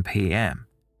 11 p.m,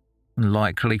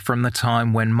 likely from the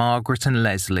time when Margaret and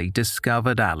Leslie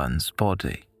discovered Alan's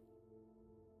body.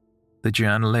 The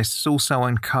journalists also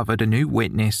uncovered a new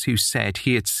witness who said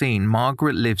he had seen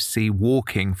Margaret Livesey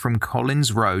walking from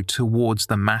Collins Road towards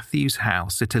the Matthews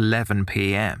house at 11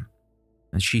 p.m,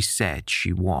 as she said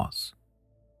she was.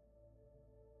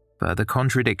 Further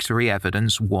contradictory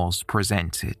evidence was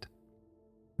presented.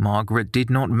 Margaret did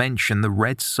not mention the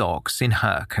red socks in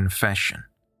her confession.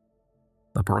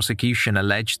 The prosecution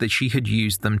alleged that she had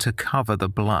used them to cover the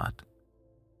blood.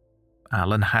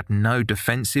 Alan had no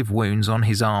defensive wounds on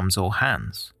his arms or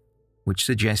hands, which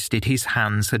suggested his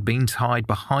hands had been tied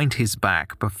behind his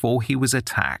back before he was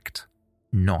attacked,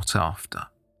 not after.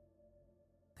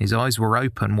 His eyes were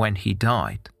open when he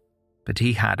died, but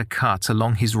he had a cut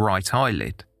along his right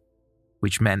eyelid,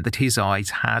 which meant that his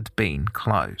eyes had been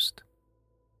closed.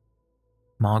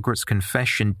 Margaret's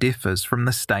confession differs from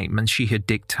the statement she had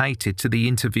dictated to the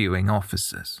interviewing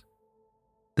officers.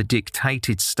 The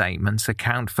dictated statements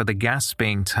account for the gas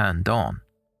being turned on,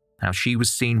 how she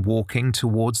was seen walking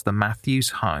towards the Matthews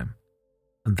home,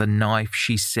 and the knife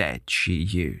she said she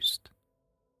used.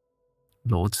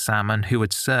 Lord Salmon, who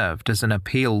had served as an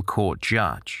appeal court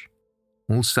judge,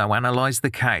 also analysed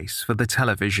the case for the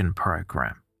television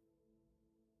programme.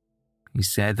 He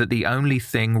said that the only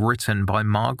thing written by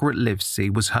Margaret Livesey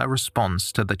was her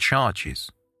response to the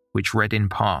charges, which read in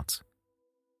part,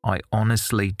 "I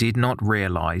honestly did not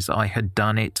realise I had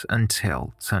done it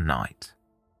until tonight."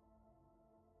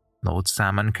 Lord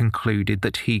Salmon concluded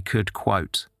that he could,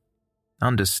 quote,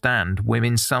 "understand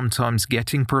women sometimes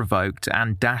getting provoked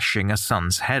and dashing a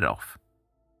son's head off.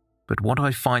 But what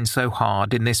I find so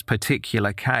hard in this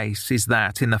particular case is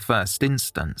that, in the first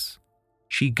instance,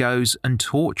 she goes and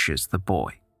tortures the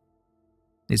boy.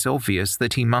 It's obvious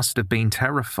that he must have been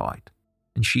terrified,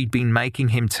 and she'd been making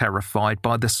him terrified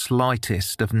by the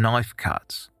slightest of knife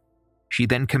cuts. She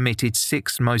then committed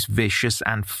 6 most vicious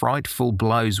and frightful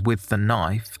blows with the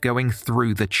knife, going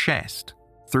through the chest,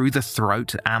 through the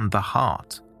throat and the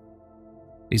heart.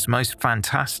 It's most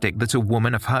fantastic that a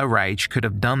woman of her age could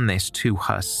have done this to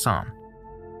her son.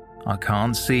 I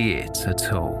can't see it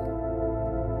at all."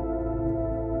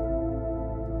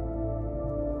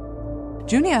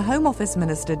 Junior Home Office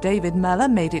Minister David Mellor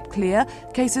made it clear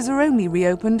cases are only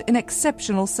reopened in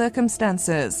exceptional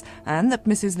circumstances, and that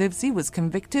Mrs. Livesey was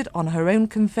convicted on her own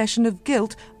confession of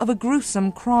guilt of a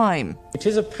gruesome crime. It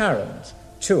is apparent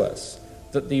to us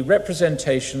that the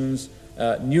representations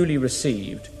newly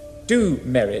received do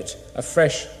merit a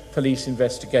fresh police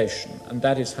investigation, and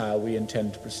that is how we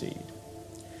intend to proceed.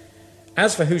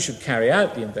 As for who should carry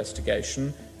out the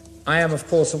investigation, I am of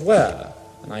course aware,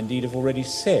 and I indeed have already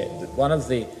said, that one of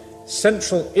the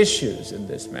central issues in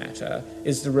this matter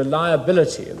is the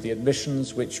reliability of the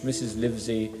admissions which Mrs.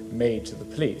 Livesey made to the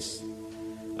police.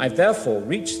 I've therefore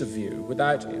reached the view,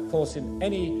 without, of course, in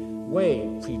any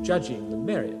way prejudging the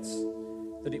merits,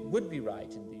 that it would be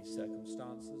right in these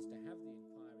circumstances to have the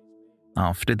inquiries made.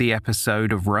 After the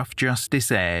episode of Rough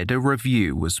Justice aired, a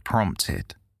review was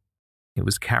prompted. It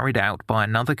was carried out by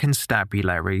another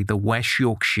constabulary, the West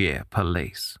Yorkshire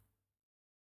Police.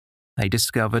 They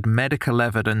discovered medical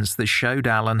evidence that showed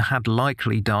Alan had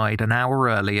likely died an hour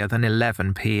earlier than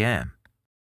 11 p.m,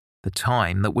 the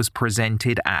time that was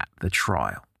presented at the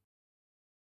trial.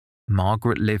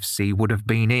 Margaret Livesey would have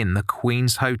been in the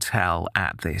Queen's Hotel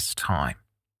at this time.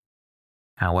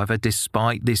 However,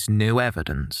 despite this new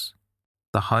evidence,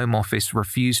 the Home Office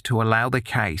refused to allow the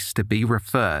case to be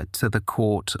referred to the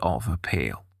Court of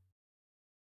Appeal.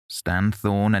 Stan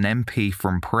Thorne, an MP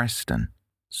from Preston,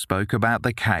 spoke about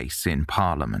the case in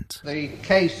Parliament. The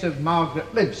case of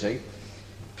Margaret Livesey,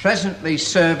 presently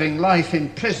serving life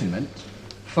imprisonment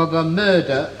for the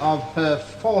murder of her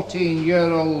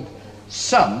 14-year-old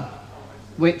son,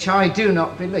 which I do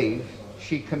not believe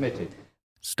she committed.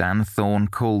 Stan Thorne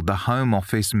called the Home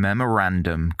Office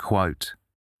memorandum, quote,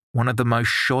 "one of the most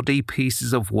shoddy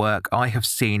pieces of work I have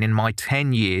seen in my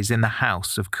 10 years in the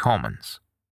House of Commons.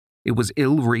 It was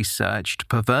ill-researched,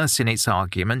 perverse in its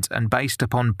argument, and based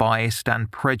upon biased and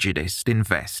prejudiced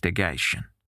investigation."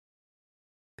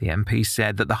 The MP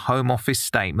said that the Home Office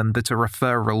statement that a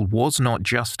referral was not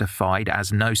justified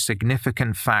as no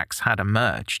significant facts had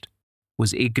emerged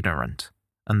was ignorant,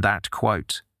 and that,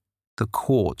 quote, "the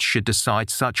court should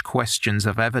decide such questions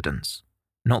of evidence,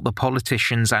 not the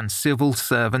politicians and civil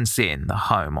servants in the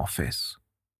Home Office."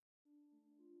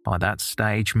 By that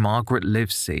stage, Margaret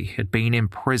Livesey had been in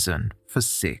prison for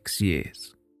 6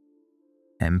 years.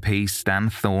 MP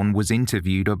Stan Thorne was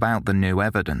interviewed about the new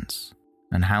evidence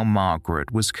and how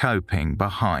Margaret was coping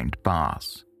behind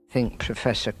bars. I think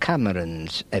Professor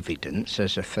Cameron's evidence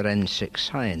as a forensic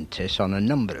scientist on a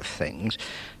number of things,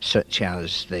 such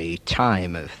as the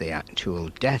time of the actual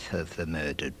death of the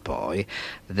murdered boy,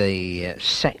 the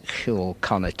sexual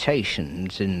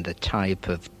connotations in the type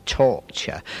of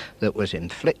torture that was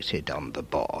inflicted on the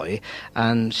boy,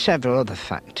 and several other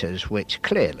factors which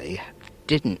clearly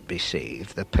didn't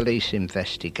receive the police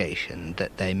investigation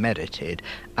that they merited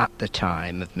at the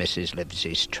time of Mrs.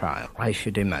 Livesey's trial. I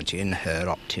should imagine her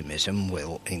optimism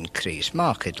will increase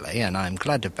markedly, and I'm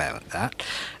glad about that.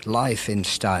 Life in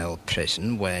Style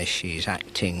Prison, where she's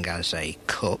acting as a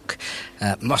cook,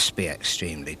 must be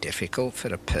extremely difficult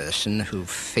for a person who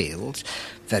feels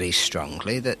very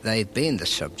strongly that they've been the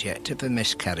subject of a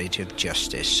miscarriage of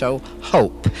justice. So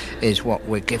hope is what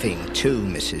we're giving to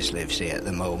Mrs. Livesey at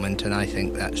the moment, and I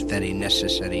think that's very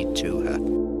necessary to her.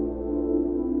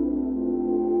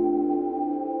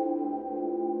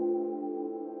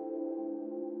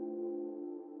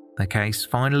 The case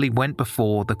finally went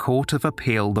before the Court of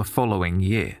Appeal the following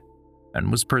year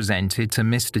and was presented to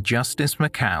Mr. Justice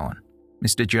McCowan,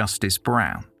 Mr. Justice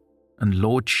Brown, and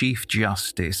Lord Chief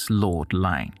Justice Lord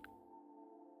Lane.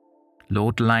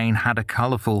 Lord Lane had a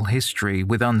colourful history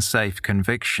with unsafe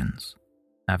convictions,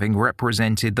 having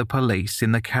represented the police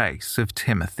in the case of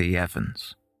Timothy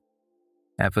Evans.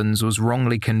 Evans was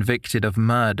wrongly convicted of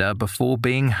murder before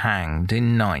being hanged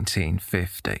in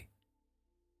 1950.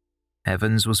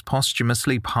 Evans was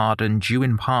posthumously pardoned due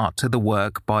in part to the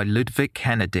work by Ludwig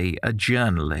Kennedy, a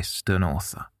journalist and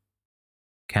author.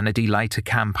 Kennedy later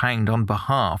campaigned on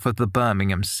behalf of the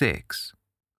Birmingham Six,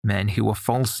 men who were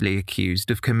falsely accused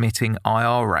of committing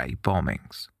IRA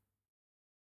bombings.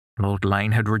 Lord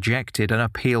Lane had rejected an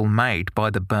appeal made by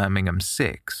the Birmingham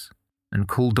Six and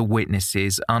called the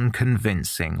witnesses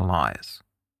unconvincing liars.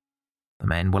 The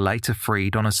men were later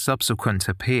freed on a subsequent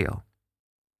appeal,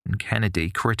 and Kennedy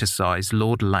criticised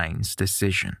Lord Lane's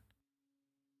decision.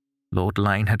 Lord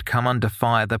Lane had come under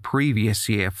fire the previous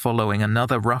year following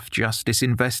another rough justice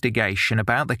investigation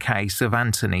about the case of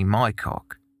Anthony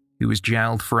Mycock, who was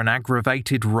jailed for an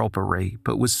aggravated robbery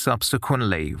but was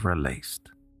subsequently released.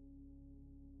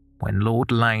 When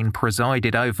Lord Lane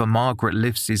presided over Margaret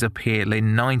Livesey's appeal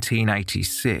in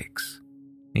 1986,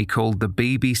 he called the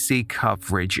BBC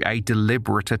coverage a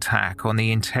deliberate attack on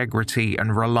the integrity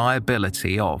and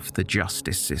reliability of the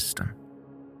justice system.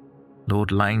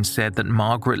 Lord Lane said that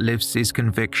Margaret Livesey's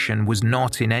conviction was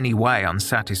not in any way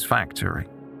unsatisfactory,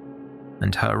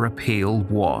 and her appeal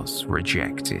was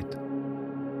rejected.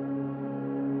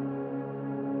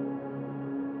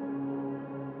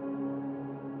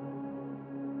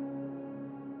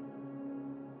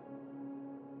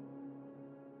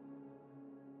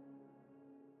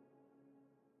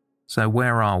 So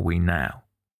where are we now?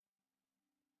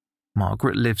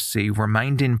 Margaret Livesey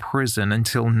remained in prison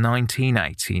until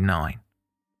 1989.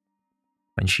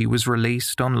 When she was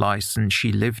released on licence,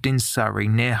 she lived in Surrey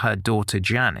near her daughter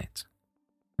Janet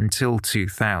until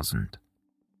 2000,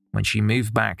 when she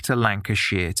moved back to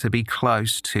Lancashire to be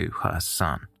close to her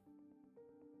son.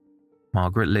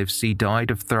 Margaret Livesey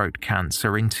died of throat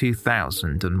cancer in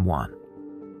 2001.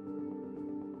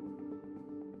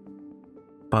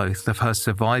 Both of her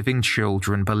surviving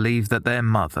children believe that their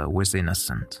mother was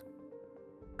innocent.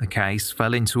 The case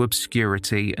fell into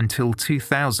obscurity until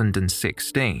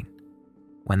 2016,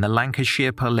 when the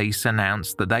Lancashire Police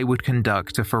announced that they would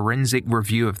conduct a forensic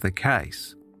review of the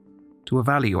case to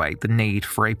evaluate the need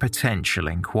for a potential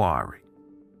inquiry.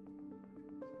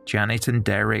 Janet and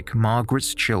Derek,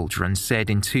 Margaret's children, said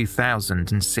in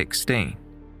 2016,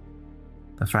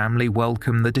 the family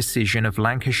welcomed the decision of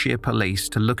Lancashire Police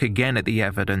to look again at the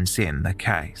evidence in the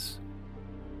case.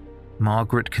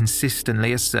 Margaret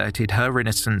consistently asserted her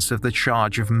innocence of the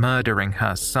charge of murdering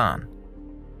her son,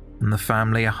 and the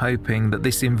family are hoping that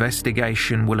this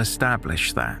investigation will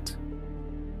establish that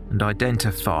and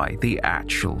identify the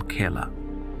actual killer.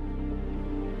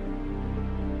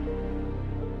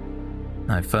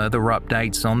 No further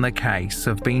updates on the case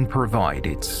have been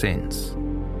provided since.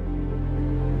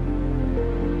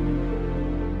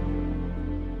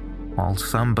 While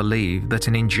some believe that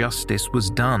an injustice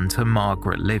was done to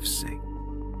Margaret Livesey,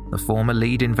 the former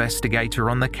lead investigator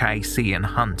on the case, Ian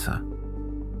Hunter,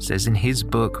 says in his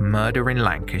book Murder in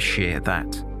Lancashire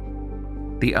that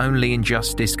the only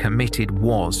injustice committed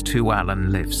was to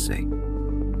Alan Livesey,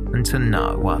 and to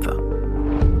no other.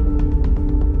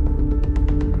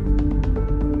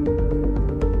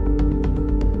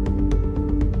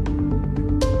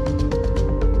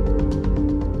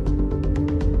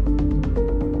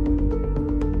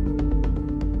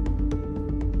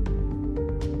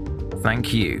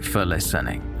 Thank you for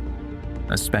listening.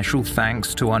 A special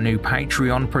thanks to our new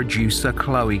Patreon producer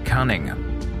Chloe Cunningham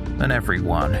and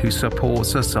everyone who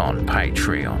supports us on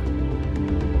Patreon.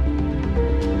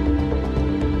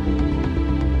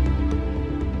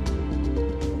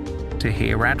 To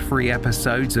hear ad-free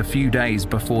episodes a few days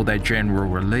before their general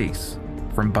release,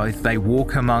 from both They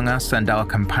Walk Among Us and our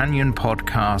companion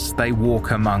podcast They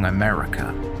Walk Among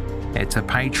America, head to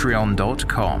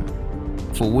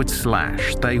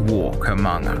patreon.com/They Walk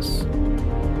Among Us.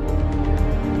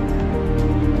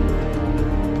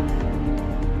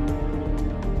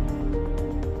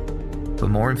 For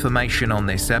more information on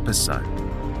this episode,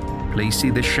 please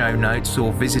see the show notes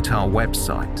or visit our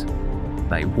website,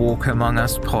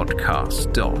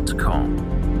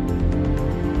 theywalkamonguspodcast.com.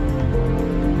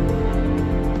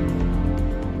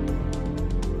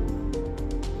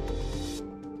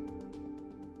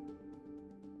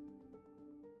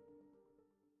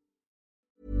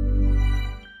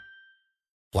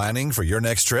 Planning for your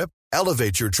next trip?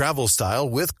 Elevate your travel style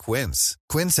with Quince.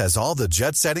 Quince has all the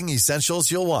jet-setting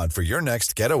essentials you'll want for your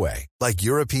next getaway, like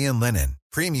European linen,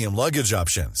 premium luggage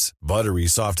options, buttery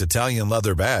soft Italian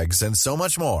leather bags, and so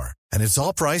much more. And it's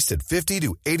all priced at 50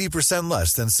 to 80%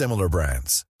 less than similar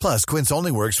brands. Plus, Quince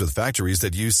only works with factories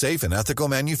that use safe and ethical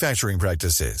manufacturing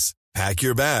practices. Pack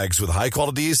your bags with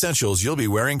high-quality essentials you'll be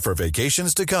wearing for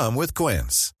vacations to come with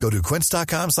Quince. Go to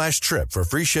quince.com/trip for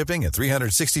free shipping and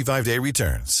 365-day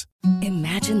returns.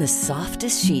 Imagine the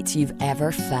softest sheets you've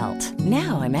ever felt.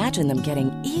 Now imagine them getting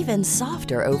even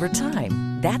softer over time.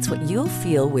 That's what you'll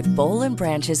feel with Boll &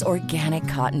 Branch's organic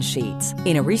cotton sheets.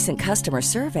 In a recent customer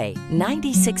survey,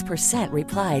 96%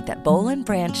 replied that Boll &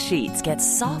 Branch sheets get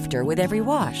softer with every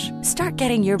wash. Start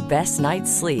getting your best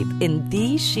night's sleep in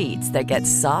these sheets that get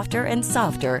softer and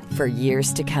softer for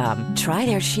years to come. Try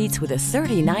their sheets with a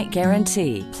 30-night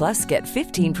guarantee. Plus, get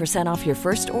 15% off your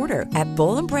first order at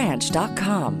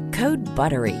bollandbranch.com. Code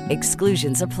BUTTERY.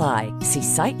 Exclusions apply. See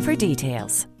site for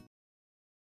details.